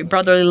demonstrate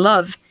brotherly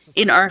love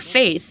in our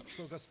faith.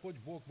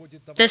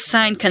 This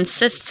sign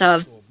consists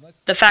of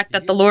the fact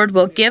that the Lord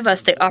will give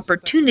us the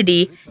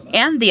opportunity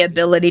and the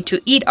ability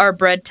to eat our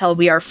bread till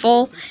we are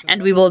full,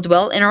 and we will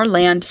dwell in our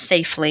land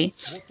safely.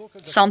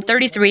 Psalm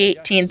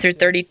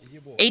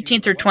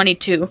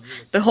 33:18-22.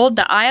 Behold,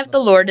 the eye of the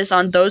Lord is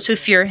on those who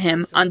fear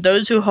him, on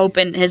those who hope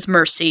in his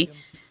mercy,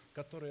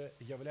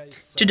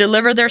 to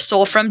deliver their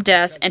soul from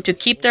death and to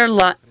keep them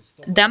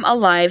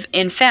alive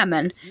in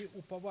famine.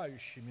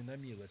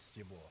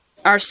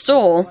 Our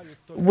soul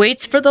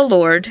waits for the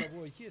Lord,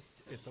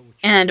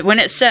 and when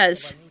it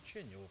says,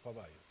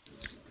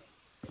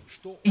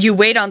 you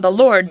wait on the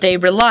Lord, they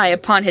rely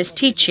upon his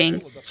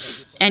teaching,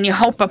 and you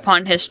hope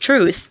upon his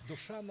truth.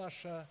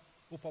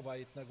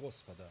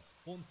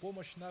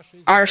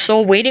 Our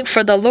soul waiting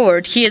for the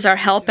Lord, he is our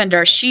help and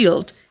our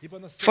shield.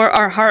 For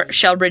our heart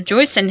shall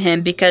rejoice in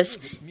him, because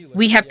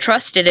we have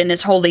trusted in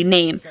his holy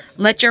name.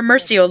 Let your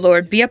mercy, O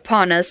Lord, be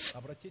upon us,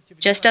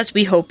 just as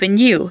we hope in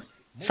you.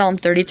 Psalm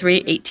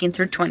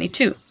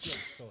 33:18-22.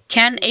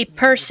 Can a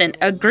person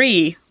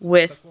agree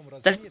with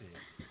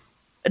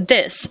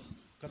this?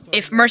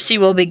 If mercy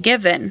will be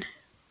given,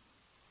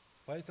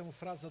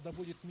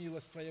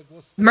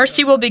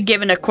 mercy will be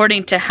given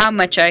according to how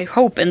much I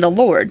hope in the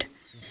Lord.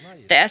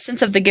 The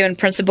essence of the given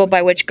principle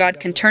by which God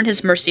can turn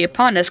his mercy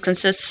upon us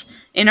consists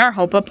in our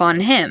hope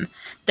upon him.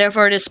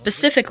 Therefore, it is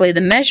specifically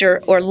the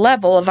measure or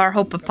level of our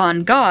hope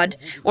upon God,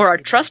 or our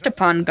trust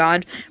upon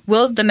God,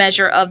 will the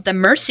measure of the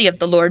mercy of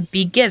the Lord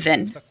be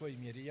given.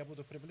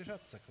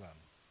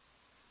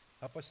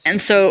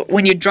 And so,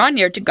 when you draw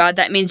near to God,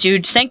 that means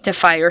you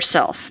sanctify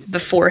yourself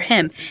before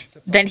him.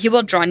 Then he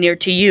will draw near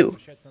to you.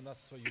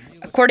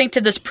 According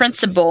to this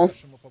principle,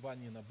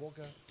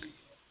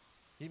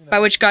 by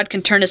which God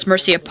can turn his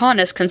mercy upon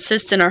us,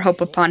 consists in our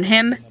hope upon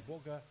him.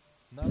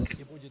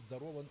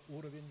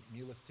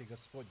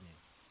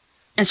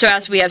 And so,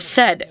 as we have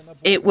said,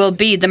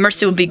 the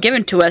mercy will be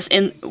given to us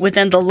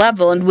within the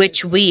level in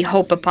which we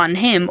hope upon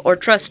him or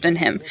trust in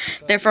him.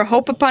 Therefore,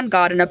 hope upon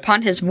God and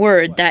upon his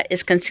word that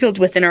is concealed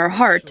within our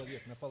heart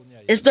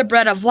is the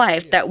bread of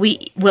life that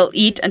we will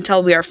eat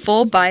until we are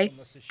full by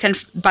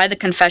the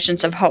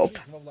confessions of hope.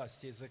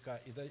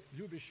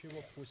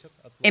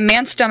 A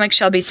man's stomach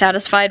shall be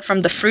satisfied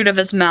from the fruit of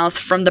his mouth,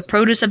 from the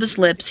produce of his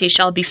lips he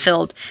shall be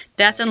filled.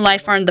 Death and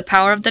life are in the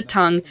power of the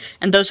tongue,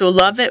 and those who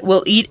love it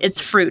will eat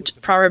its fruit.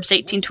 Proverbs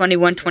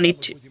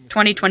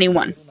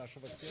 18:21.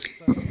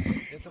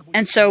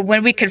 And so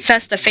when we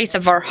confess the faith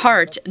of our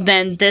heart,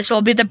 then this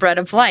will be the bread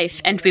of life,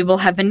 and we will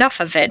have enough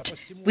of it.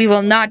 We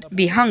will not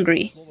be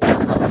hungry.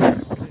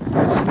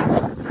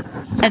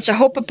 And so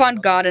hope upon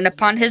God and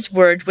upon His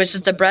word, which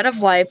is the bread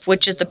of life,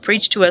 which is the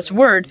preached to us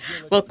word,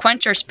 will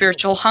quench our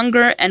spiritual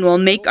hunger and will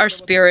make our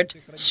spirit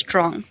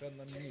strong.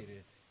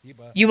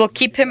 You will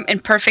keep him in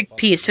perfect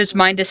peace, whose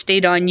mind is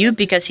stayed on you,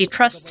 because he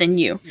trusts in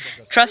you.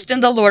 Trust in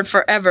the Lord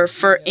forever,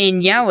 for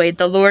in Yahweh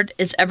the Lord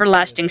is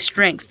everlasting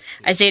strength.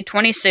 Isaiah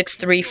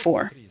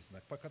 26:3-4.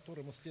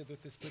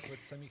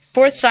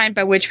 Fourth sign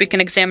by which we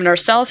can examine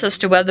ourselves as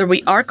to whether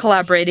we are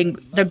collaborating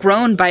the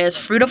grown by His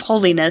fruit of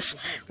holiness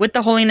with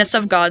the holiness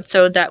of God,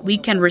 so that we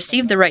can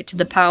receive the right to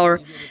the power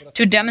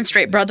to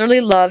demonstrate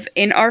brotherly love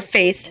in our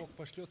faith,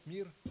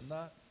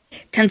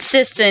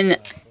 consists in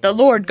the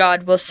Lord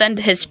God will send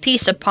His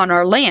peace upon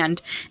our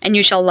land, and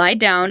you shall lie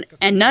down,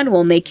 and none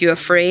will make you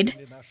afraid.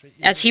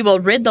 As He will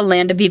rid the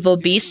land of evil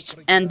beasts,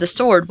 and the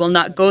sword will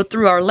not go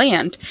through our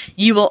land.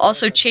 You will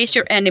also chase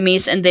your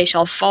enemies, and they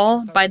shall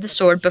fall by the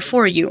sword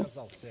before you.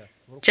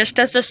 Just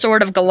as the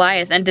sword of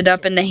Goliath ended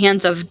up in the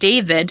hands of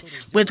David,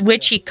 with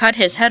which he cut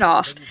his head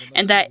off,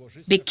 and that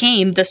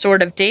became the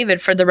sword of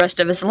David for the rest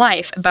of his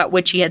life, about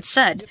which he had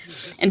said.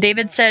 And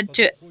David said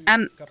to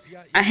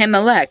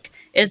Ahimelech,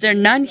 "Is there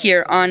none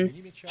here on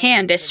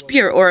hand a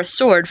spear or a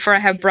sword? For I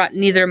have brought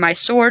neither my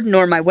sword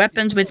nor my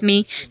weapons with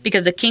me,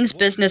 because the king's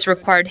business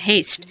required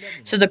haste."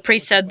 So the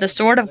priest said, "The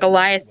sword of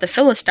Goliath the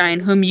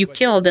Philistine, whom you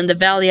killed in the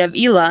valley of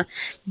Elah,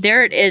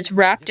 there it is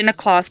wrapped in a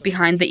cloth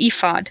behind the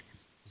ephod."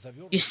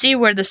 You see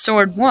where the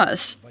sword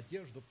was.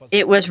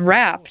 It was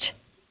wrapped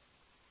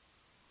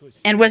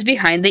and was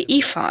behind the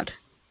ephod.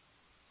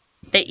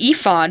 The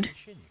ephod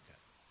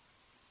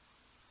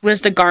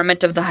was the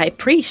garment of the high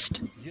priest.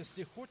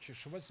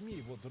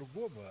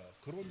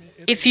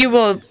 If you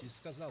will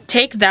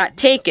take that,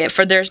 take it,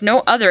 for there's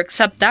no other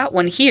except that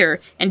one here.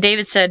 And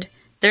David said,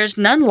 "There's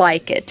none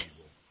like it.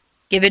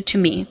 Give it to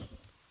me."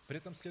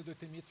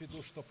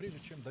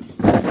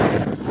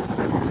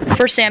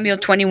 1 Samuel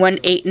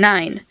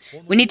 21:8-9.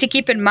 We need to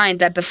keep in mind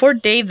that before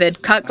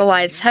David cut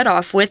Goliath's head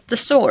off with the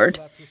sword,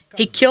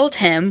 he killed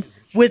him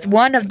with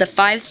one of the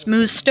 5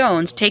 smooth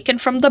stones taken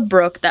from the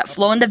brook that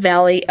flow in the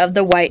valley of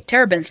the white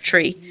terebinth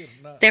tree.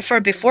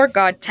 Therefore, before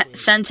God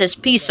sends His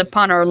peace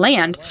upon our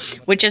land,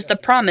 which is the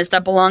promise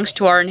that belongs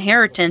to our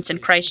inheritance in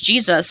Christ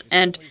Jesus,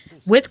 and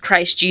with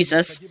Christ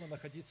Jesus,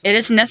 it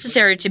is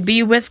necessary to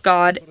be with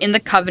God in the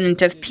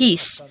covenant of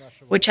peace,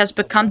 which has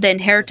become the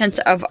inheritance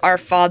of our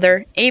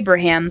father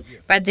Abraham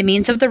by the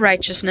means of the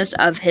righteousness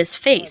of his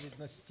faith.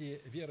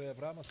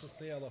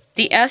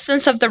 The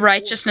essence of the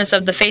righteousness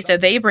of the faith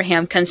of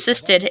Abraham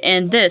consisted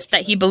in this,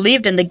 that he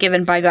believed in the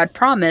given by God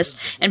promise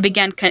and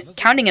began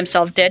counting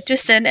himself dead to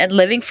sin and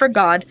living for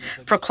God,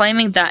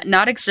 proclaiming that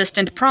not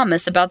existent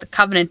promise about the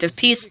covenant of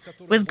peace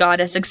with God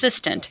as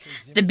existent.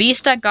 The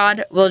beasts that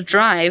God will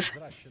drive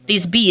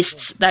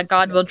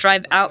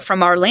out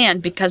from our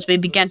land because we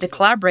began to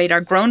collaborate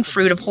our grown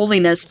fruit of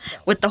holiness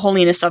with the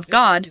holiness of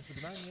God,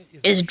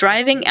 is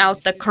driving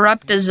out the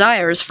corrupt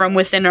desires from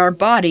within our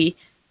body.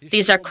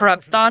 These are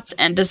corrupt thoughts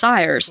and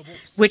desires,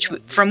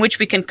 from which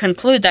we can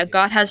conclude that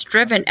God has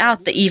driven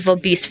out the evil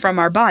beasts from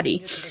our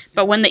body.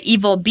 But when the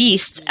evil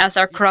beasts, as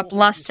our corrupt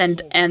lusts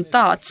and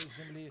thoughts,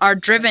 are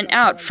driven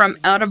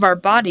out of our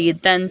body,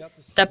 then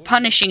the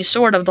punishing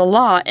sword of the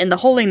law in the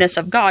holiness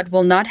of God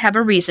will not have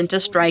a reason to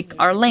strike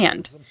our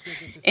land.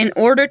 In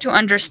order to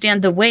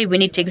understand the way we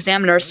need to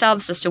examine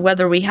ourselves as to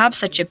whether we have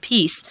such a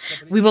peace,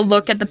 we will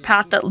look at the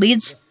path that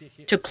leads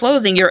to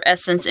clothing your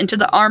essence into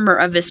the armor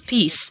of His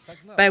peace,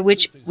 by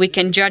which we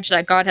can judge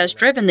that God has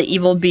driven the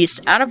evil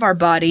beasts out of our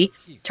body,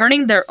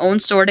 turning their own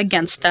sword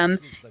against them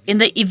in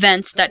the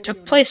events that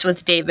took place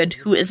with David,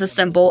 who is a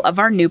symbol of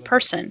our new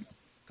person.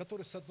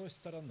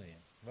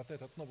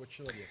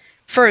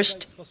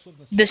 First,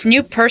 this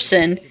new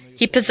person,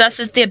 he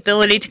possesses the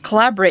ability to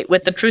collaborate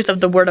with the truth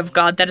of the Word of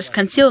God that is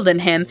concealed in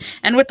him,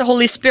 and with the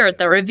Holy Spirit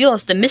that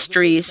reveals the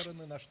mysteries,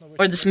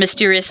 or this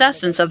mysterious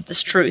essence of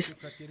this truth.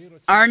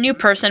 Our new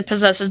person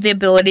possesses the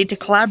ability to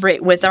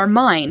collaborate with our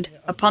mind,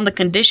 upon the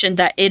condition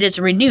that it is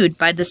renewed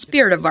by the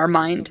spirit of our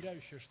mind.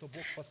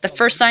 The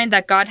first sign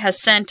that God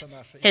has sent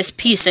His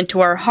peace into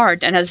our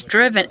heart and has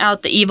driven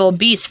out the evil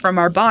beasts from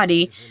our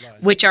body,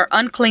 which are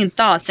unclean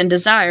thoughts and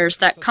desires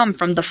that come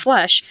from the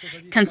flesh,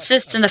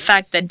 consists in the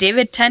fact that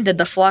David tended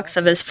the flocks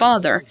of his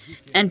father,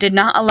 and did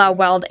not allow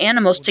wild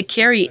animals to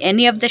carry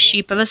any of the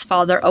sheep of his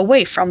father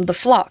away from the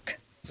flock.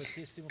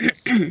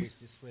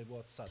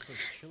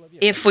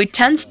 If we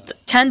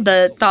tend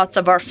the thoughts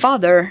of our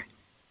father,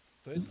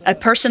 a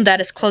person that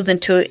is clothed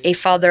into a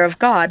father of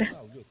God,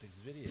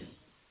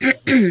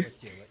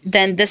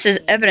 then this is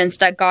evidence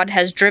that God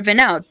has driven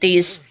out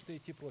these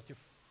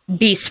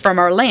beasts from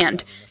our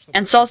land.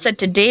 And Saul said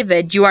to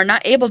David, "You are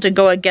not able to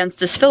go against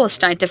this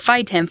Philistine to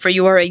fight him, for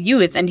you are a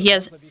youth, and he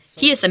has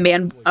He is a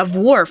man of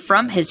war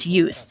from his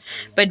youth.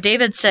 But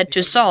David said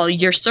to Saul,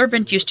 Your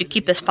servant used to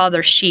keep his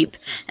father's sheep,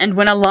 and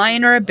when a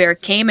lion or a bear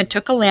came and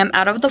took a lamb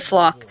out of the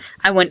flock,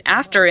 I went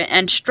after it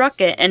and struck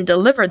it and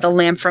delivered the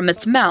lamb from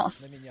its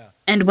mouth.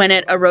 And when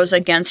it arose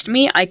against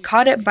me, I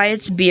caught it by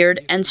its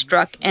beard and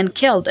struck and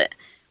killed it.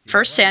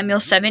 1 Samuel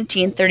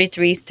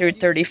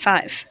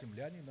 17:33-35.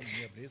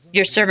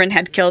 Your servant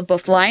had killed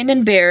both lion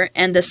and bear,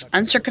 and this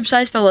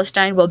uncircumcised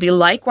Philistine will be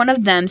like one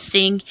of them,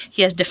 seeing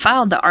he has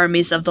defiled the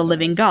armies of the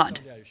living God.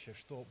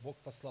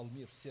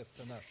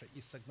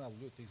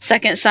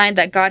 Second sign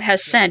that God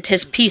has sent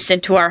his peace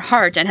into our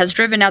heart and has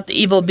driven out the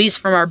evil beasts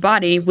from our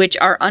body, which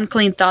are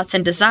unclean thoughts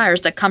and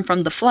desires that come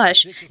from the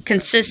flesh,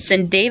 consists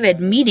in David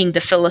meeting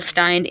the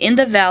Philistine in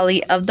the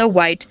valley of the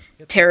white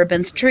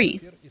terebinth tree.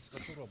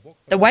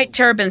 The white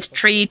terebinth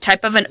tree,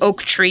 type of an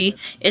oak tree,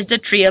 is the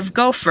tree of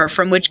gopher,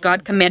 from which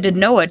God commanded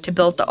Noah to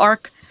build the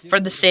ark for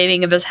the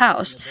saving of his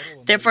house.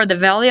 Therefore, the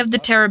valley of the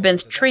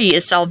terebinth tree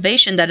is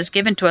salvation that is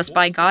given to us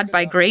by God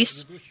by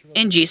grace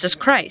in Jesus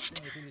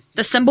Christ.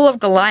 The symbol of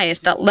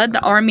Goliath that led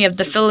the army of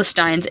the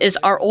Philistines is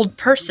our old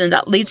person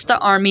that leads the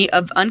army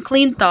of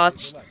unclean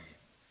thoughts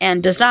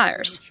and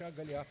desires.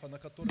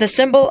 The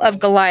symbol of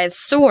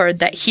Goliath's sword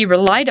that he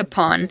relied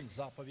upon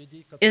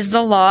is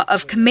the law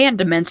of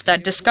commandments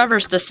that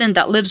discovers the sin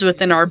that lives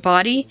within our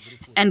body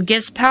and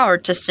gives power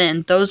to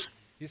sin, those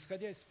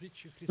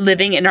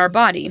living in our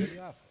body.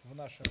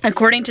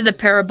 According to the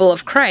parable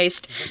of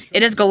Christ,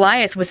 it is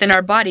Goliath within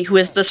our body who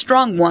is the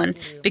strong one,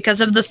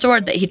 because of the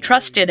sword that he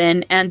trusted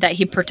in and that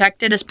he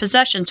protected his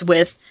possessions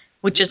with,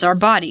 which is our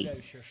body.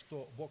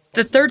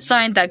 The third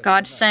sign that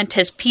God sent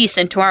his peace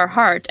into our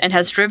heart and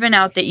has driven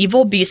out the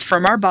evil beasts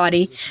from our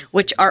body,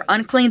 which are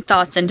unclean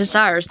thoughts and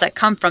desires that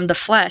come from the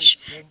flesh,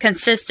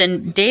 consists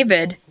in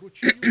David.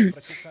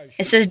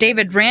 It says,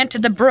 David ran to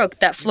the brook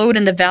that flowed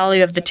in the valley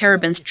of the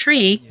terebinth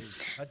tree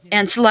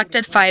and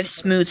selected 5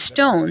 smooth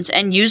stones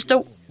and used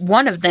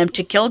one of them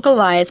to kill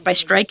Goliath by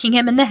striking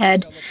him in the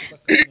head,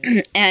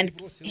 and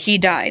he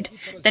died.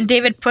 Then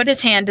David put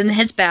his hand in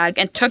his bag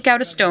and took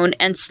out a stone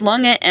and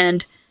slung it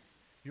and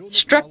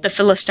struck the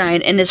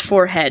Philistine in his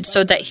forehead,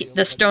 so that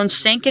the stone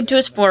sank into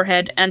his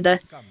forehead, and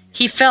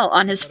he fell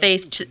on his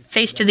face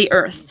to the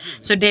earth.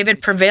 So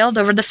David prevailed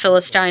over the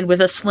Philistine with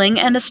a sling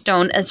and a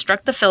stone, and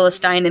struck the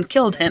Philistine and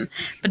killed him.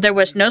 But there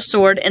was no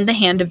sword in the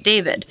hand of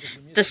David.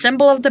 The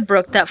symbol of the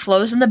brook that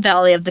flows in the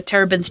valley of the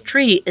terebinth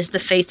tree is the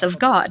faith of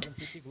God.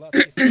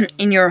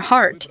 In your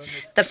heart,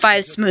 the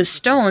 5 smooth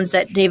stones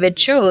that David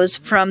chose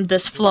from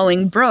this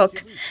flowing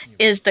brook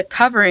is the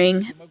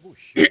covering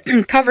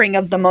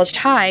of the Most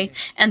High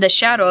and the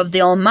shadow of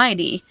the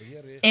Almighty,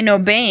 in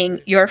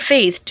obeying your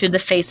faith to the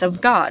faith of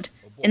God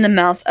in the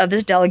mouth of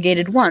his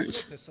delegated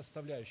ones.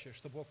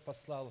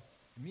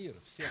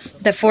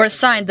 The fourth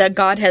sign that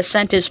God has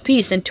sent his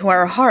peace into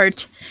our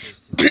heart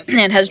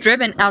and has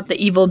driven out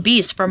the evil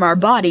beasts from our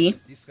body,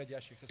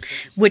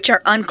 which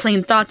are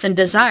unclean thoughts and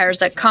desires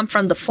that come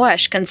from the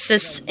flesh,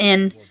 consists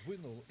in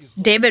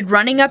David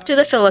running up to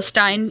the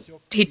Philistine.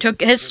 He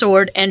took his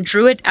sword and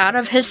drew it out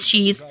of his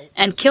sheath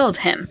and killed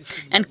him,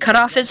 and cut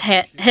off his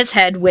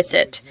head with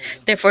it.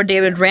 Therefore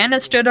David ran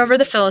and stood over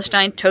the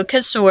Philistine, took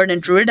his sword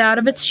and drew it out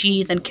of its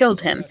sheath and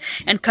killed him,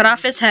 and cut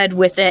off his head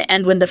with it.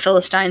 And when the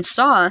Philistines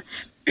saw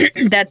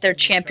that their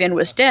champion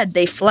was dead,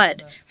 they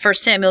fled. 1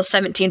 Samuel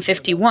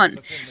 17:51.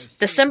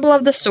 The symbol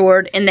of the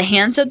sword in the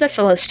hands of the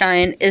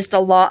Philistine is the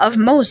law of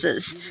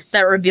Moses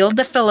that revealed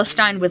the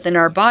Philistine within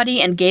our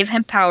body and gave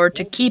him power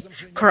to keep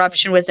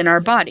corruption within our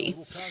body.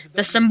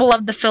 The symbol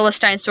of the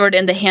Philistine sword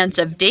in the hands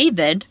of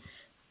David,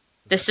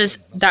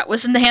 that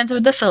was in the hands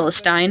of the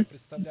Philistine.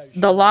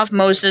 The law of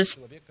Moses,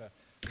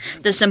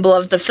 the symbol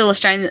of the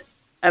Philistine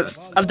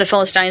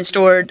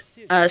sword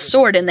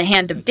in the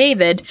hand of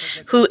David,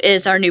 who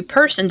is our new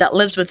person that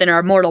lives within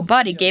our mortal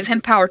body, gave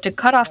him power to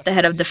cut off the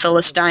head of the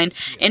Philistine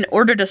in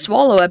order to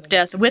swallow up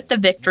death with the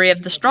victory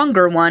of the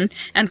stronger one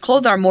and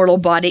clothe our mortal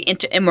body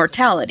into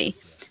immortality.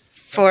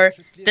 For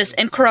this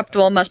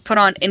incorruptible must put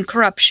on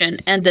incorruption,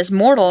 and this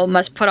mortal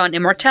must put on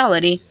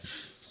immortality.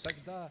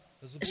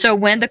 So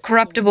when the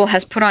corruptible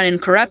has put on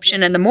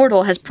incorruption and the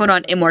mortal has put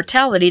on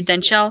immortality,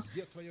 then shall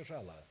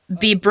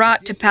be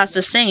brought to pass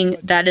the saying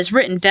that is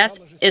written, Death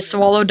is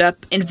swallowed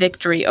up in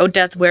victory. O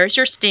death, where is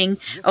your sting?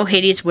 O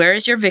Hades, where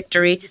is your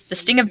victory? The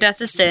sting of death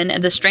is sin,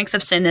 and the strength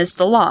of sin is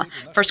the law.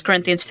 1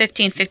 Corinthians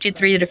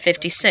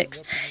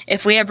 15:53-56.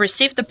 If we have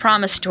received the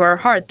promise to our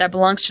heart that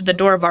belongs to the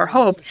door of our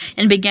hope,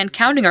 and began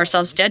counting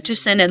ourselves dead to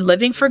sin and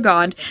living for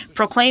God,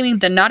 proclaiming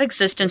the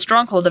not-existent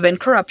stronghold of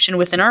incorruption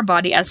within our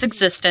body as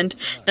existent,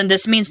 then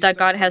this means that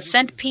God has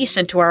sent peace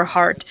into our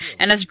heart,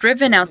 and has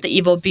driven out the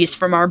evil beasts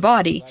from our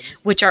body,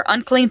 which are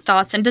unclean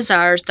thoughts and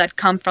desires that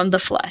come from the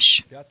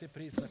flesh.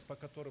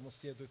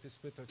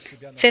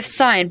 Fifth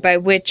sign by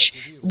which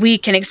we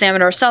can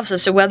examine ourselves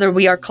as to whether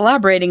we are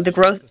collaborating the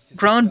growth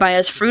grown by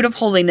us fruit of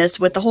holiness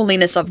with the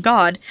holiness of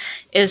God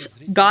is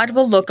God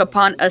will look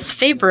upon us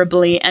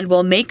favorably and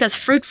will make us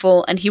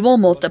fruitful, and he will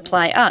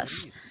multiply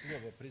us.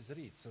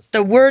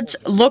 The words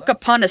look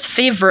upon us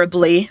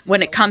favorably,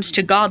 when it comes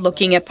to God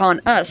looking upon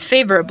us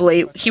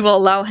favorably, He will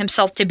allow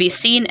Himself to be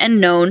seen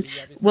and known,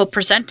 will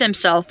present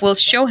Himself, will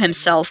show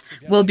Himself,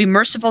 will be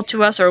merciful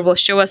to us or will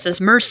show us His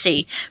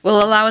mercy,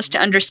 will allow us to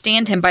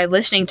understand Him by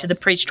listening to the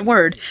preached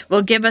word,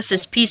 will give us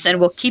His peace and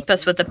will keep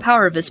us with the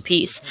power of His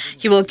peace.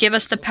 He will give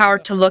us the power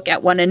to look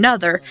at one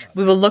another.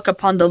 We will look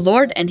upon the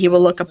Lord and He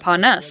will look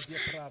upon us.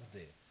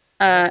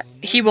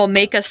 He will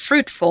make us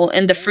fruitful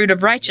in the fruit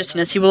of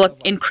righteousness. He will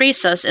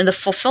increase us in the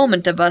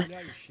fulfillment of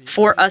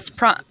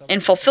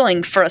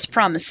fulfilling for us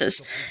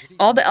promises.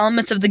 All the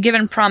elements of the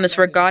given promise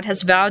where God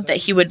has vowed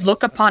that He would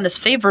look upon us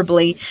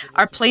favorably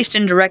are placed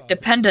in direct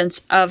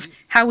dependence of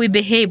how we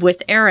behave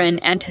with Aaron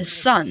and his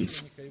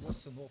sons.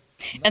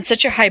 And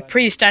such a high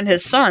priest and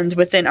his sons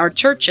within our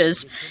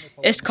churches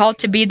is called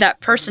to be that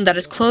person that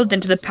is clothed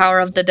into the power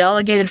of the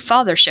delegated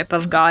fathership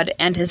of God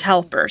and His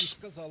helpers.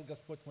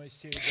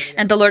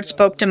 And the Lord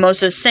spoke to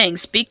Moses, saying,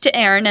 Speak to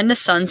Aaron and his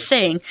sons,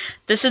 saying,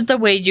 This is the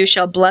way you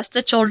shall bless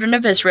the children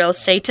of Israel.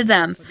 Say to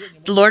them,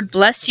 The Lord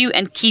bless you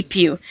and keep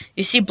you.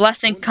 You see,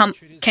 blessing can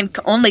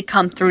only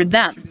come through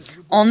them,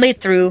 only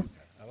through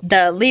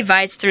the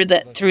Levites, through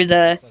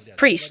the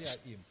priests.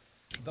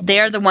 They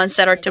are the ones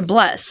that are to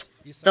bless.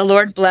 The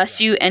Lord bless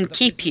you and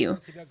keep you.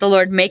 The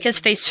Lord make His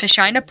face to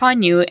shine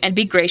upon you and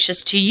be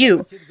gracious to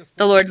you.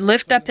 The Lord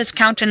lift up His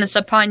countenance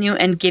upon you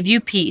and give you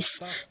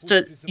peace.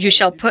 So you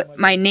shall put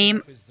my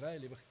name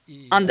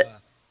on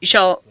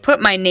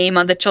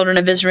the children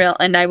of Israel,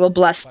 and I will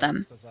bless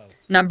them.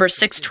 Numbers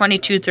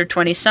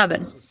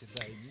 6:22-27.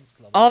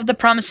 All of the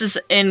promises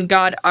in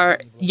God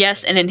are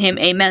yes, and in Him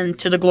amen,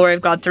 to the glory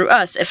of God through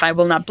us. If I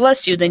will not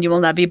bless you, then you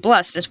will not be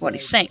blessed, is what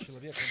He's saying.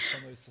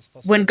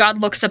 When God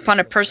looks upon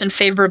a person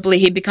favorably,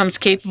 he becomes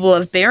capable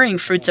of bearing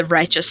fruits of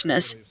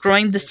righteousness,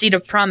 growing the seed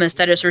of promise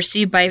that is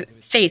received by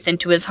faith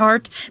into his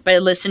heart by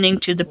listening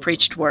to the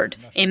preached word.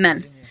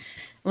 Amen.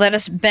 Let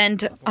us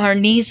bend our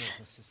knees.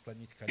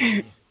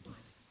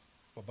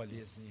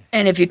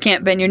 And if you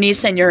can't bend your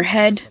knees, then your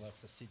head.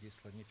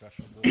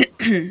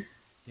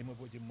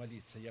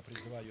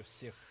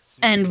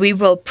 And we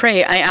will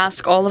pray. I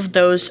ask all of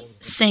those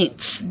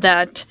saints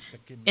that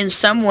in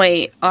some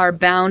way are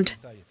bound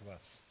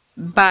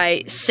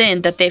by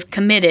sin that they've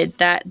committed,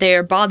 that they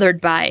are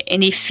bothered by,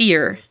 any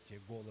fear,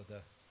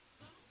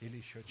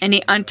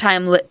 any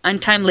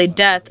untimely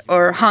death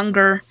or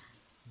hunger.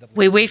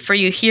 We wait for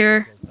you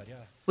here.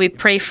 We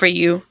pray for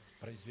you.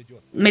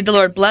 May the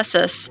Lord bless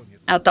us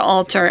at the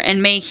altar,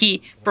 and may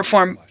He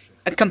perform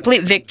a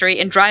complete victory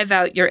and drive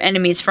out your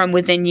enemies from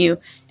within you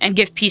and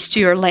give peace to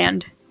your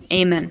land.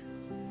 Amen.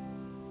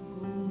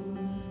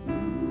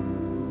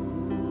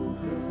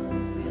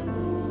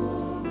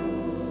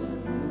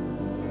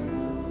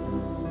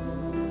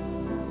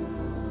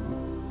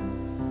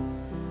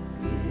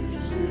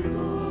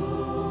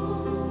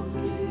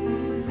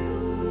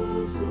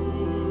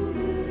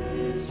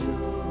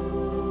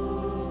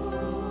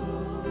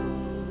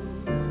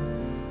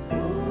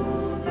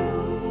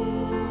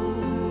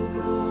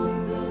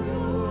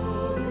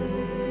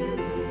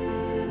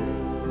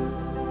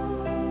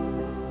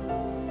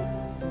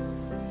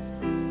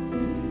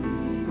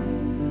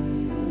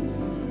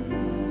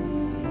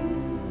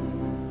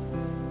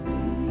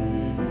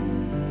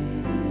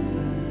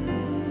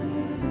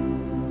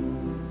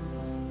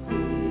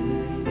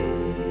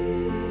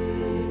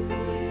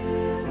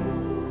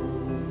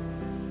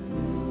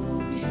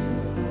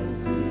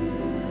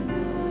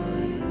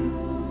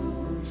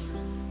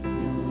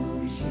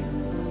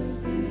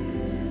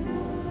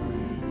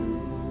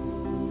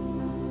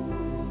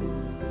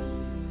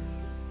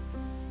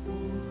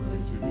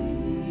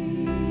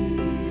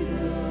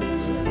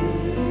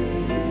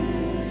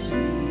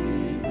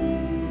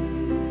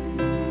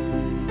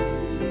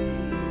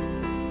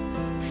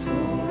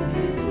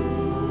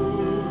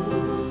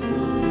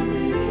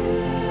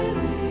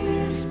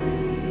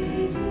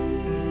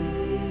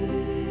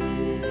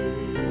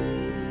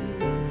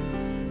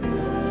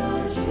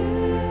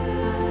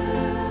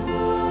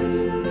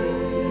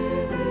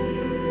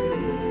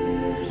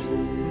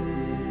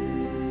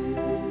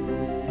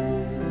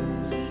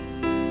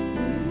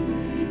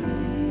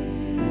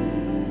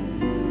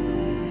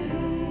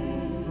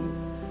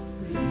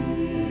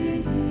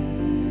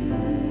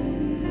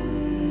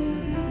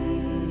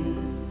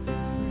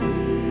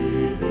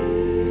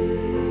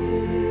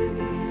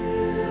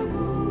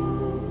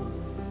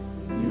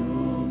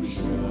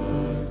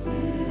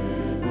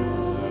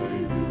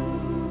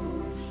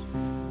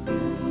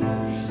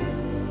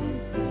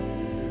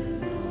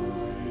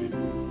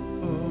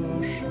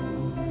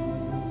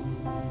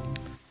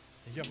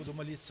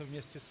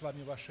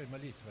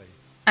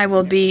 I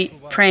will be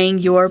praying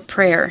your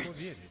prayer,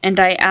 and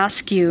I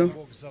ask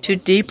you to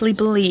deeply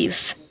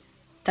believe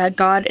that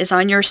God is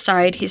on your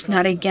side. He's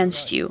not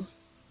against you.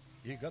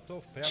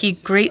 He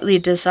greatly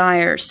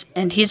desires,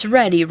 and He's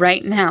ready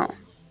right now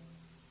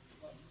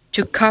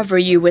to cover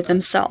you with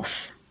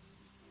Himself,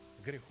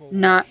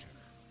 not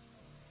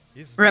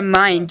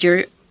remind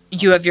you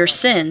of your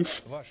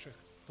sins,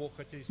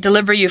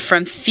 deliver you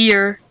from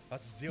fear,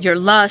 your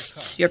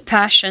lusts, your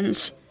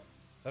passions,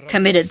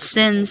 committed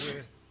sins,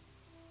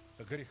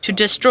 to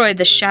destroy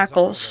the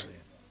shackles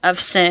of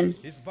sin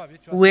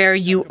where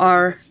you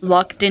are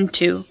locked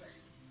into,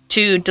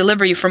 to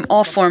deliver you from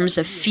all forms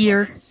of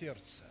fear,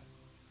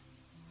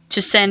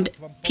 to send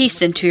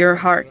peace into your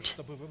heart,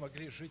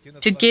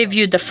 to give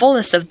you the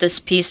fullness of this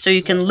peace so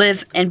you can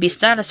live and be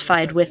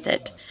satisfied with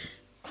it.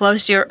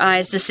 Close your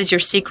eyes. This is your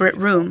secret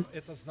room.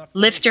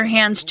 Lift your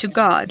hands to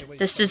God.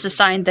 This is a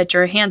sign that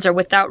your hands are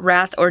without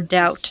wrath or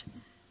doubt.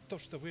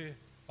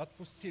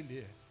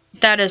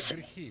 That is,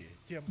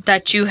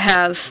 that you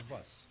have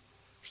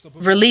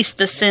released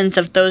the sins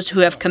of those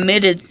who have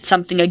committed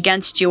something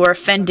against you or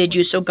offended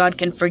you so God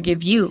can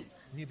forgive you.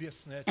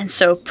 And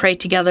so pray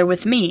together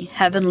with me.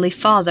 Heavenly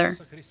Father,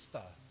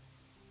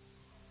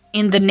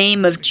 in the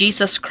name of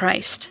Jesus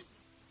Christ,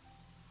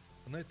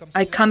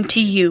 I come to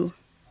you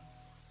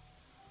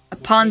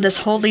upon this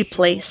holy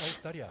place,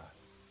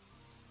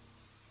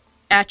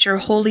 at your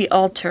holy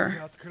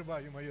altar.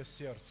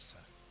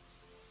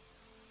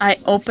 I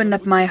open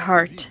up my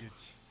heart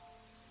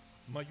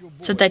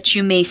so that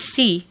you may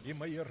see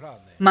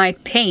my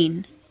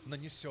pain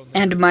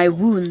and my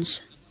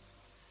wounds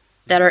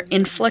that are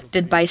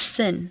inflicted by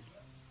sin.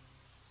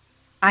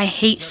 I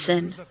hate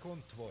sin.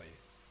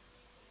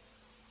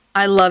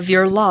 I love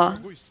your law,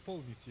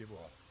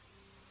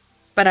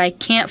 but I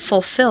can't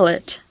fulfill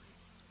it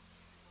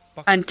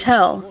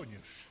until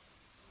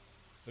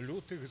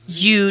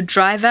you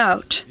drive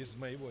out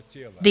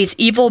these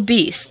evil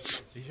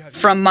beasts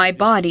from my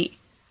body.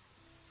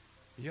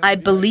 I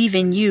believe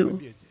in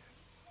you.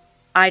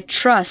 I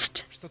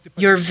trust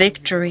your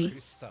victory,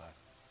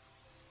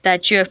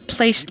 that you have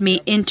placed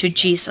me into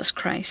Jesus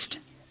Christ.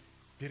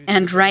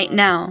 And right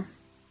now,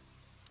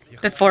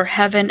 before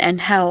heaven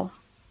and hell,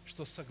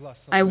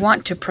 I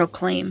want to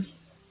proclaim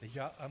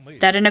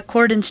that in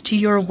accordance to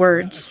your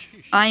words,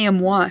 I am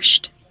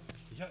washed,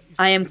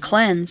 I am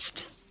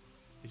cleansed,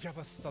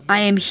 I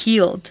am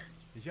healed,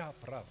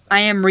 I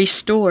am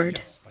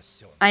restored,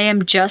 I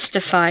am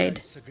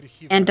justified,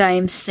 and I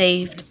am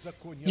saved.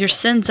 Your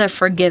sins are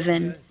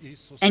forgiven,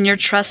 and your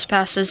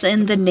trespasses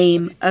in the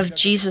name of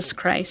Jesus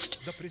Christ.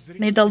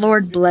 May the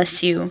Lord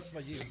bless you.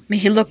 May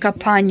He look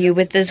upon you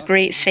with His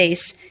great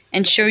face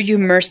and show you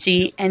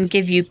mercy and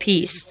give you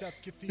peace.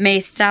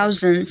 May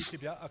thousands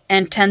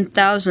and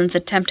 10,000s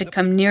attempt to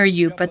come near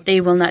you, but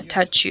they will not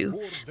touch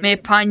you. May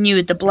upon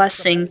you the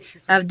blessing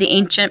of the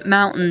ancient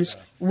mountains,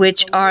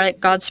 which are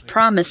God's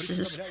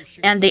promises,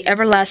 and the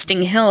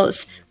everlasting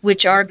hills,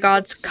 which are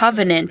God's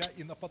covenant.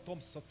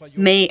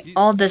 May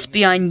all this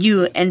be on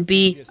you and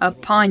be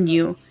upon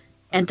you,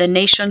 and the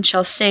nation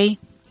shall say,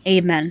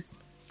 Amen.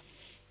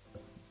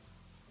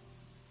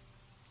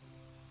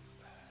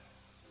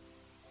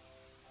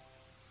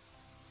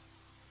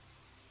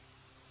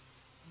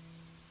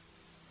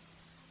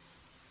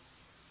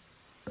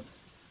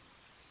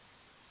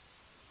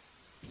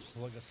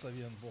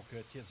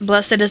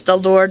 Blessed is the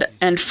Lord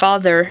and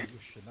Father,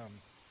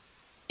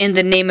 in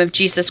the name of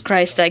Jesus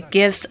Christ, that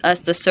gives us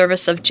the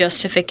service of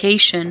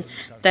justification,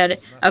 that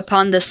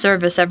upon this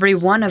service every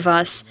one of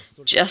us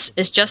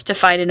is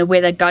justified in a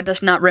way that God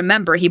does not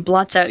remember. He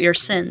blots out your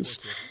sins,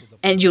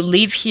 and you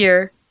leave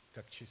here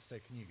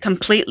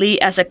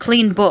completely as a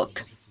clean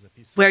book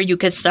where you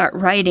could start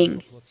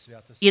writing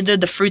either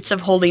the fruits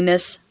of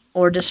holiness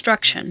or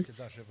destruction.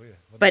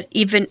 But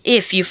even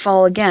if you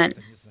fall again,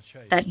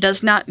 that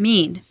does not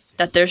mean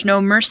that there's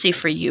no mercy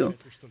for you.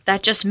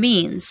 That just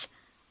means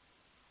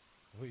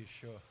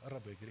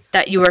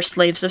that you are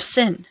slaves of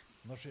sin.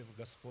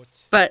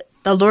 But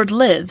the Lord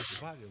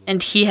lives,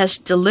 and He has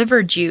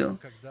delivered you.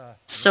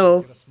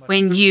 So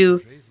when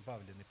you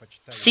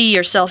see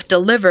yourself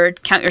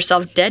delivered, count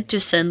yourself dead to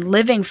sin,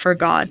 living for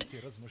God,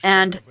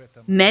 and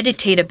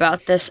meditate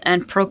about this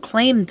and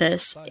proclaim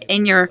this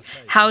in your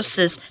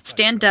houses.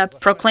 Stand up,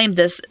 proclaim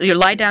this. You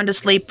lie down to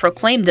sleep,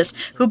 proclaim this.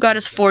 Who God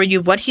is for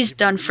you, what He's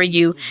done for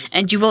you,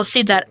 and you will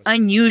see that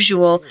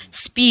unusual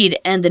speed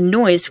and the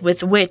noise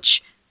with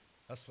which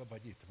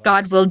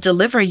God will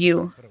deliver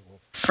you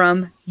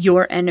from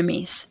your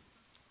enemies.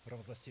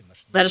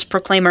 Let us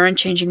proclaim our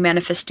unchanging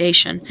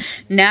manifestation.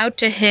 Now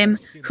to Him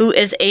who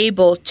is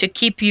able to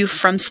keep you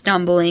from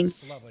stumbling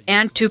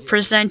and to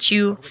present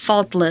you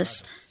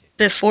faultless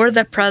before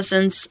the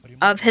presence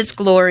of His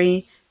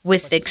glory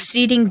with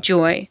exceeding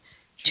joy,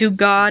 to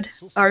God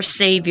our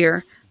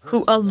Savior,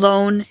 who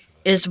alone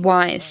is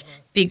wise,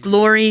 be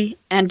glory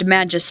and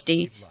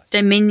majesty,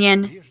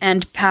 dominion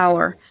and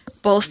power,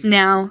 both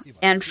now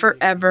and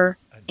forever.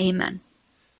 Amen.